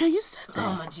don't like how you said that.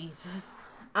 oh my Jesus.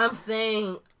 I'm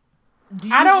saying, do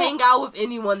you hang out with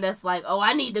anyone that's like, oh,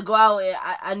 I need to go out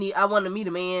and I want to meet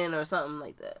a man or something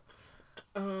like that?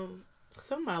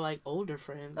 Some of my like older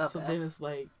friends. Okay. So then it's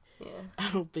like, yeah, I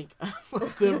don't think I'm a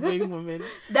good wing woman.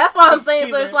 That's what I'm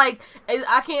saying. So it's like,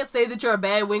 I can't say that you're a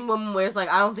bad wing woman. Where it's like,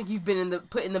 I don't think you've been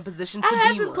put in the position to be one. I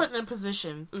have been put in a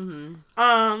position.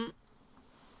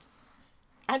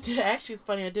 I did, actually, it's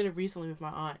funny, I did it recently with my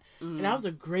aunt, and I was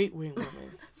a great wing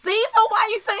woman. See, so why are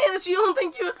you saying that you don't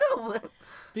think you're a good one?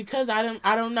 Because I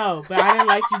don't know, but I didn't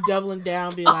like you doubling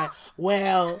down, being like,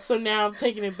 well, so now I'm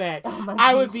taking it back. Oh,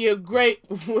 I would be a great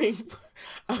wing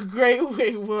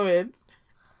woman.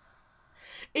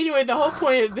 Anyway, the whole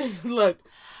point of this, look,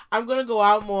 I'm going to go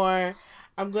out more,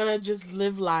 I'm going to just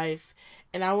live life,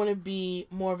 and I want to be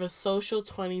more of a social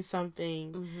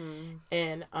 20-something,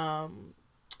 and,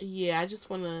 yeah, I just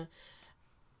want to,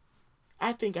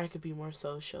 I think I could be more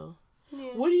social. Yeah.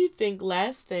 What do you think,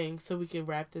 last thing, so we can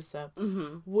wrap this up,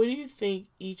 what do you think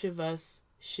each of us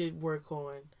should work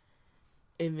on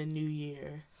in the new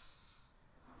year?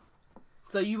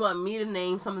 So you want me to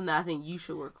name something that I think you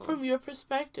should work on? From your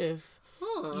perspective.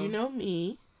 You know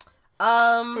me.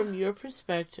 From your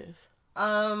perspective.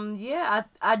 Yeah,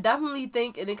 I definitely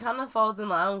think, and it kind of falls in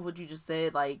line with what you just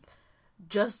said, like,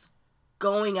 just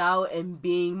going out and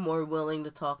being more willing to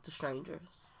talk to strangers.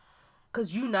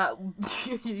 Because you're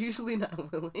usually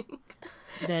not willing.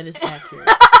 That is accurate.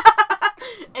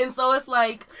 And so it's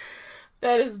like,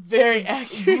 that is very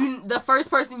accurate. The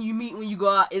first person you meet when you go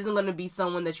out isn't going to be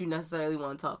someone that you necessarily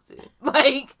want to talk to.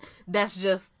 Like, that's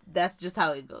just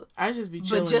how it goes. I just be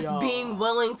chilling, but just being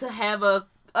willing to have a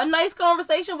nice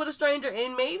conversation with a stranger,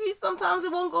 and maybe sometimes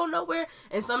it won't go nowhere,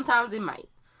 and sometimes it might.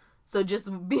 So just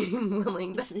being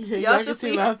willing to, y'all can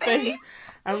see my face.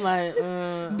 I'm like,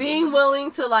 being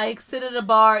willing to like sit at a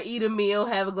bar, eat a meal,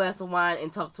 have a glass of wine,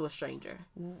 and talk to a stranger.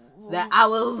 That I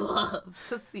would love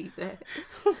to see that.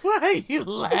 Why are you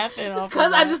laughing?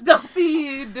 Because I just don't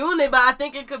see you doing it, but I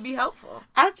think it could be helpful.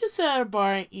 I can sit at a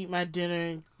bar and eat my dinner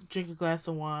and drink a glass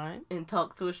of wine. And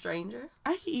talk to a stranger?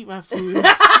 I can eat my food.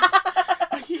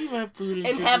 I can eat my food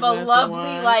and have a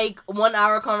lovely, like, 1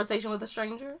 hour conversation with a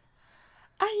stranger?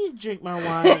 I can drink my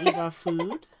wine and eat my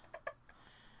food.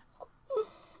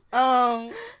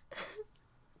 What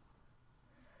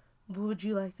would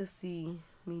you like to see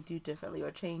me do differently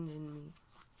or change in me?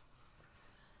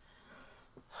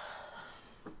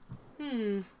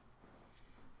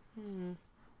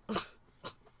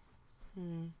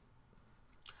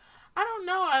 I don't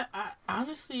know. I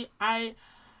honestly,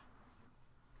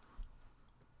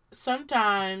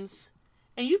 sometimes,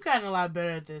 and you've gotten a lot better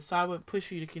at this, so I would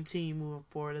push you to continue moving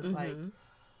forward. It's like,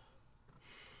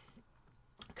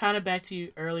 kind of back to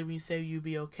you earlier when you said you'd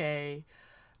be okay.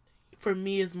 For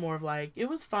me, it's more of like, it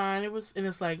was fine. And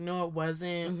it's like, no, it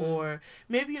wasn't. Or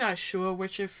maybe you're not sure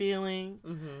what you're feeling.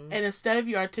 And instead of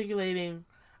you articulating,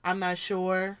 I'm not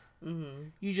sure,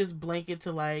 you just blanket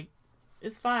to like,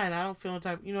 it's fine. I don't feel no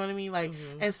type, you know what I mean? Like,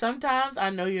 and sometimes I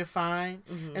know you're fine,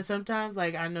 and sometimes,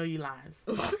 like, I know you lying.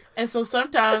 And so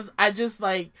sometimes I just,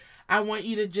 like, I want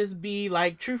you to just be,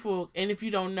 like, truthful. And if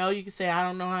you don't know, you can say, I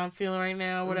don't know how I'm feeling right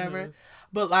now, or whatever.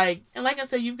 But, like, and like I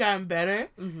said, you've gotten better.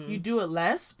 You do it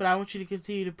less, but I want you to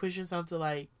continue to push yourself to,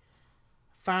 like,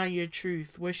 find your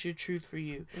truth. What's your truth for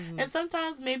you? And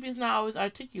sometimes maybe it's not always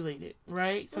articulated,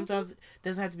 right? Sometimes it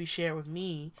doesn't have to be shared with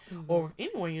me or with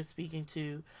anyone you're speaking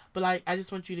to. But, like, I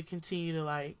just want you to continue to,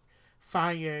 like,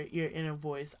 find your inner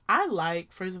voice. I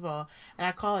like, first of all, and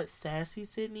I call it sassy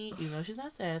Sydney, even though she's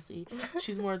not sassy.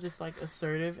 She's more just, like,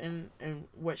 assertive in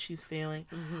what she's feeling.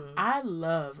 I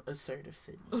love assertive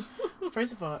Sydney.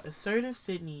 First of all, assertive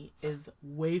Sydney is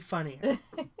way funnier.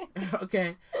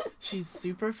 Okay? She's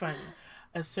super funny.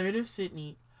 Assertive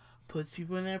Sydney puts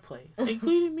people in their place,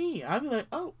 including me. I'll be like,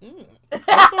 okay.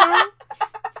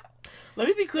 Let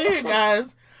me be clear,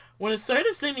 guys. When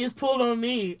assertive Sydney is pulled on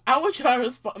me, I want y'all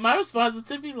to my response is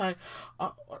to be like,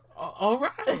 all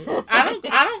right.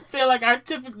 I don't feel like I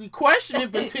typically question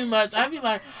it, but too much. I'd be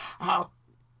like, oh,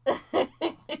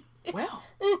 well,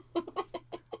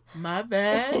 my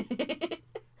bad.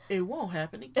 It won't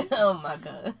happen again. Oh my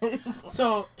God.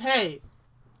 So, hey,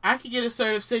 I can get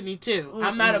assertive Sydney too.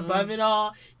 I'm not above it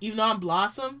all. Even though I'm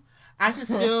Blossom, I can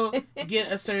still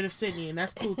get assertive Sydney, and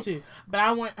that's cool too. But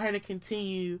I want her to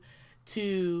continue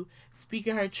to speak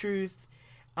in her truth,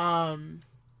 and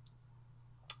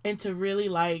to really,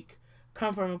 like,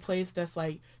 come from a place that's,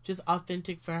 like, just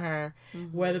authentic for her.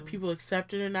 Whether people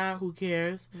accept it or not, who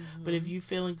cares? But if you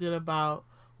feeling good about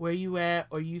where you at,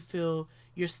 or you feel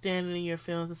you're standing in your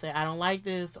feelings and say, I don't like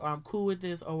this, or I'm cool with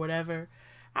this, or whatever,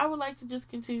 I would like to just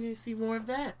continue to see more of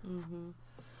that.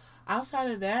 Outside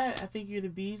of that, I think you're the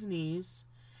bee's knees.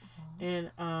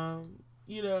 And,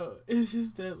 you know, it's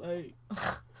just that, like,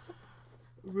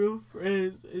 real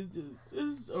friends is just,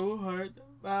 it's so hard to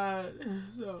find.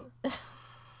 So.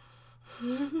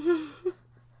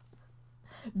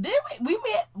 Did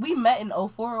we met in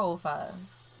 04 or 05?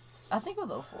 I think it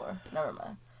was 04. Never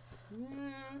mind.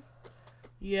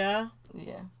 Yeah.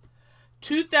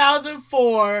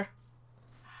 2004.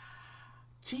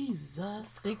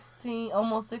 Jesus.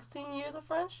 Almost 16 years of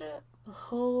friendship.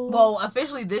 Oh. Well,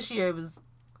 officially this year it was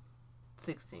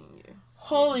 16 years.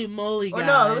 Holy moly, guys. Or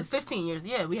no, it was 15 years.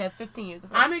 Yeah, we had 15 years of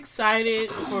friendship. I'm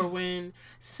excited for when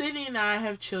Sydney and I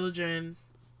have children.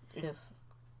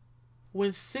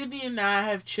 When Sydney and I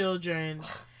have children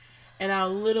and our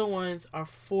little ones are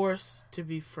forced to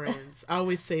be friends. I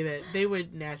always say that. They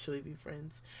would naturally be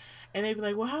friends. And they'd be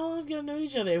like, well, how long have you known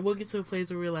each other? And we'll get to a place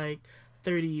where we're like,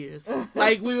 30 years.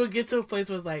 Like, we would get to a place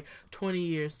where it's like 20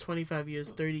 years, 25 years,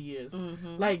 30 years.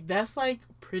 Like, that's, like,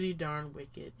 pretty darn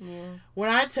wicked. Yeah. When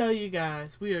I tell you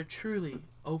guys, we are truly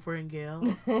Oprah and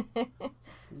Gail.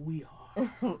 We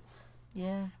are.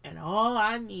 Yeah. And all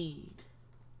I need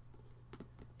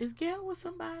is Gail with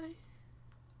somebody.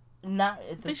 Not at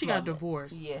this I think she moment. got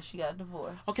divorced. Yeah, she got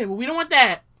divorced. Okay, but we don't want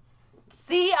that.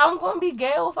 See, I'm going to be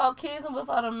Gail without kids and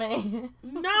without a man.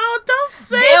 No, don't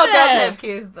say Gail that. does have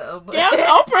kids, though. But...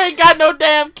 Oprah ain't got no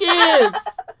damn kids.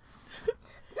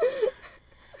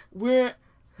 We're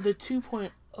the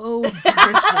 2.0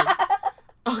 version.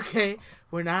 Okay,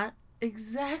 we're not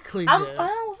exactly I'm there. fine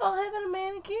without having a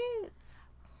man and kids.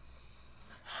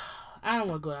 I don't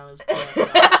want to go down this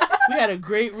path. We had a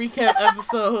great recap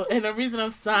episode, and the reason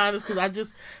I'm signed is because I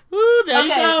just... Ooh, there you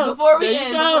go. Before we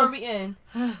end,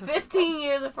 15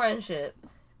 years of friendship.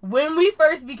 When we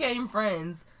first became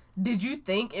friends, did you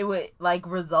think it would, like,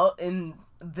 result in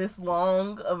this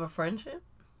long of a friendship?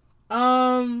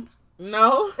 No.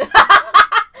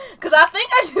 Because I think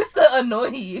I used to annoy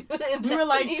you. We were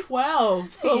like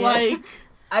 12, so like...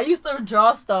 I used to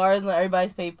draw stars on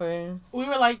everybody's papers. We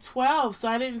were like 12, so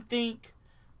I didn't think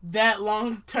that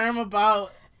long term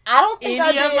about I don't think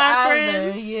any I of did my either.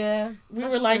 friends. Yeah. We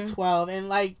were like 12, and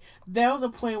like there was a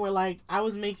point where like I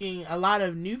was making a lot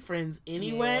of new friends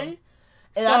anyway. Yeah.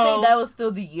 And I think that was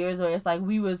still the years where it's like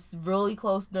we was really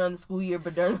close during the school year,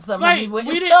 but during the summer like, we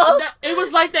didn't. talk. It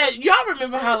was like that. Y'all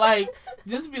remember how like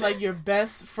this would be like your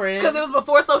best friend Because it was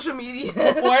before social media.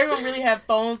 Before everyone really had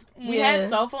phones. We Yeah. had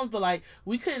cell phones, but like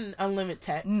we couldn't unlimit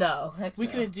text. No, we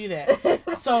couldn't do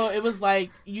that. So it was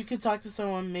like you could talk to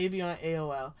someone maybe on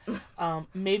AOL,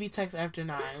 maybe text after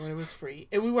 9 when it was free,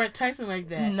 and we weren't texting like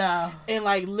that. No. And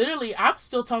like literally, I'm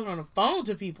still talking on the phone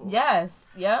to people.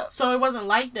 Yes. Yep. So it wasn't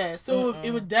like that. So it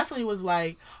would definitely was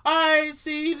like, all right,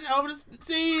 see you,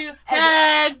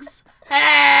 hags.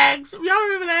 Y'all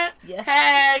remember that? Yeah.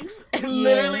 Hags. And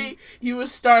literally, you would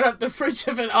start up the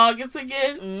friendship in August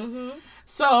again. Mm-hmm.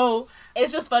 So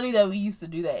it's just funny that we used to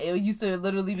do that. It used to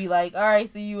literally be like, all right,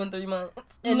 see you in 3 months.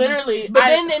 And literally. But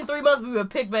then in 3 months, we would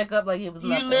pick back up like it was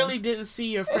nothing. You literally didn't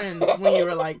see your friends when you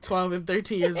were like 12 and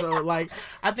 13 years old. Like,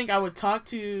 I think I would talk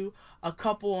to a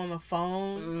couple on the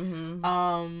phone.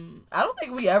 Mm-hmm. I don't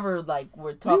think we ever like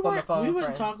would talk on the phone. We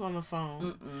wouldn't talk on the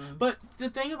phone. Mm-mm. But the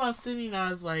thing about Sydney and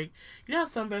I is like, you know how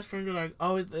some best friends are like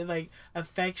always like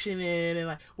affectionate and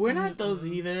like we're not those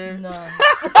either. No.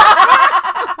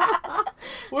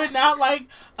 We're not like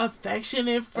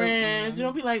affectionate friends. We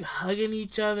don't be like hugging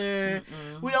each other.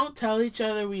 We don't tell each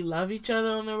other we love each other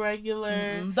on the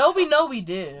regular. Though we know we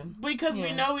do. Because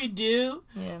we know we do.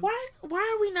 Yeah. Why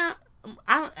are we not?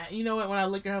 I don't. You know what? When I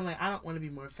look at her, I'm like, I don't want to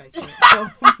be more affectionate. So I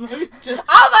was about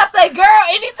to say, girl,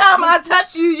 anytime I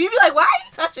touch you, you be like, why are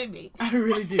you touching me? I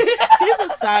really do. Here's a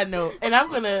side note, and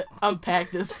I'm gonna unpack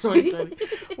this story.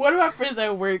 One of my friends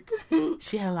at work,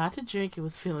 she had a lot to drink and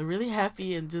was feeling really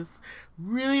happy and just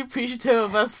really appreciative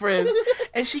of us friends,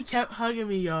 and she kept hugging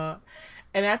me, y'all.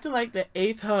 And after like the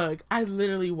 8th hug, I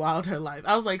literally wilded her life.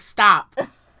 I was like, stop.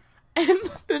 And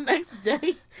the next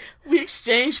day, we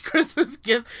exchanged Christmas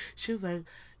gifts. She was like,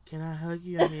 can I hug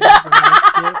you? I mean, that's a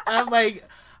nice gift. I'm like,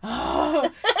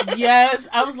 oh, yes.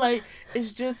 I was like,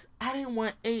 it's just, I didn't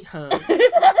want 8 hugs.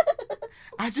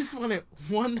 I just wanted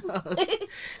 1 hug.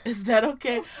 Is that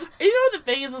okay? You know what the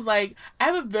thing is like, I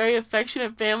have a very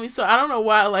affectionate family, so I don't know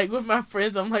why, like, with my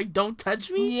friends, I'm like, don't touch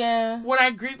me. Yeah. When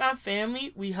I greet my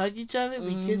family, we hug each other,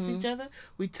 we kiss each other,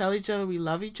 we tell each other we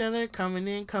love each other, coming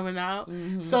in, coming out.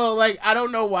 So, like, I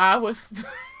don't know why with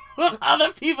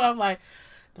other people, I'm like,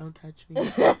 don't touch me.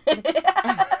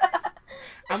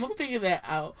 I'm gonna figure that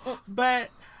out. But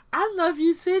I love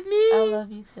you, Sydney. I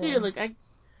love you too. Here, look, I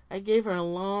gave her a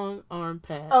long arm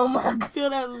pat. Oh my God. Feel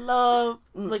that love?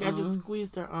 Like I just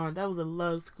squeezed her arm. That was a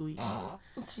love squeeze.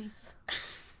 Jeez.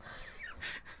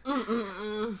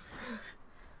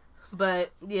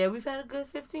 But yeah, we've had a good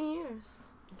 15 years.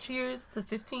 Cheers to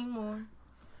 15 more.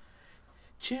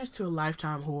 Cheers to a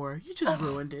lifetime whore. You just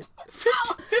ruined it.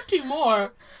 15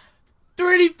 more.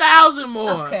 30,000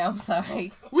 more. Okay, I'm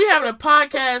sorry. We having a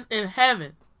podcast in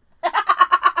heaven.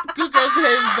 Good Girls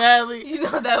Behaving Badly. You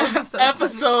know that would be so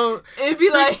episode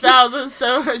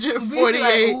 6,748.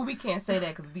 Like, ooh, we can't say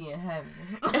that because we in heaven.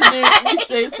 And then we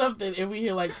say something and we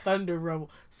hear like thunder rumble.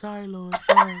 Sorry, Lord.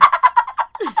 Sorry.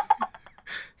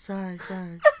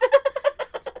 sorry.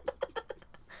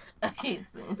 I can't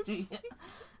stand you.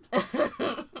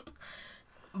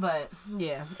 But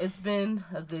yeah, it's been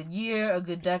a good year, a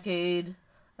good decade,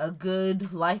 a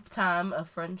good lifetime of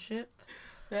friendship.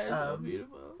 That is so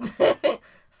beautiful.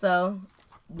 So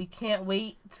we can't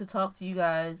wait to talk to you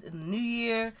guys in the new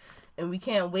year, and we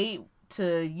can't wait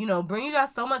to, bring you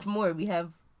guys so much more. We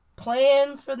have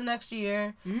plans for the next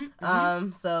year.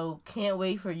 So can't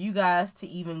wait for you guys to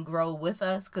even grow with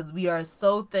us, because we are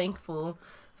so thankful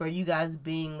for you guys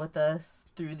being with us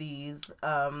through these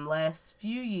last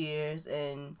few years,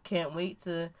 and can't wait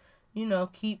to,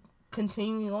 keep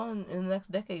continuing on in the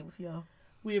next decade with y'all.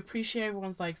 We appreciate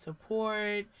everyone's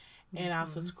support and our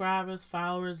subscribers,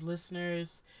 followers,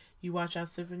 listeners. You watch our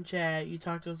Sip and Chat. You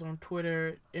talk to us on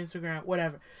Twitter, Instagram,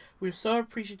 whatever. We're so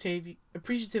appreciative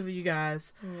of you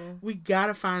guys. Yeah. We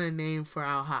gotta find a name for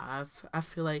our hive. I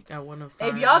feel like I want to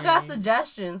find. If y'all got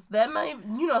suggestions, that might,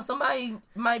 somebody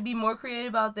might be more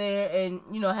creative out there and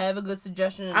have a good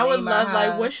suggestion. I would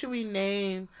love what should we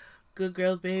name Good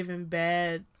Girls Behaving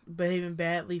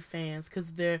Badly fans,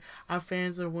 because our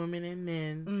fans are women and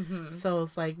men. So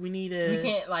it's like we need a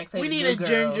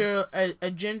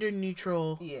gender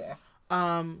neutral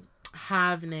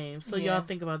hive name. So y'all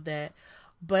think about that.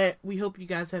 But we hope you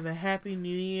guys have a happy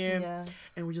new year,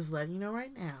 and we're just letting you know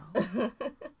right now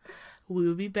we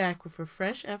will be back with a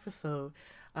fresh episode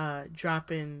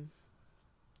dropping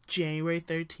January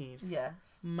 13th. Yes,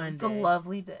 Monday. It's a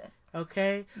lovely day.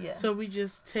 Okay. Yeah. So we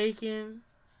just taking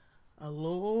a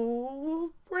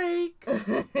little break.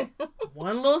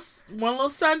 one little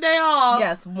Sunday off.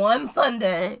 Yes, one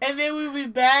Sunday. And then we'll be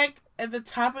back at the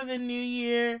top of the new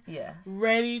year. Yes.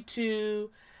 Ready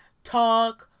to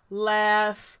talk,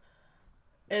 laugh,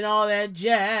 and all that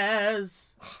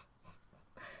jazz.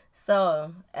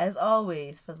 So, as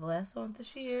always, for the last one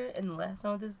this year and the last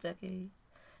one this decade,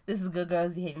 this is Good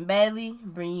Girls Behaving Badly,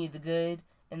 bringing you the good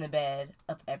and the bad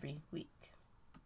of every week.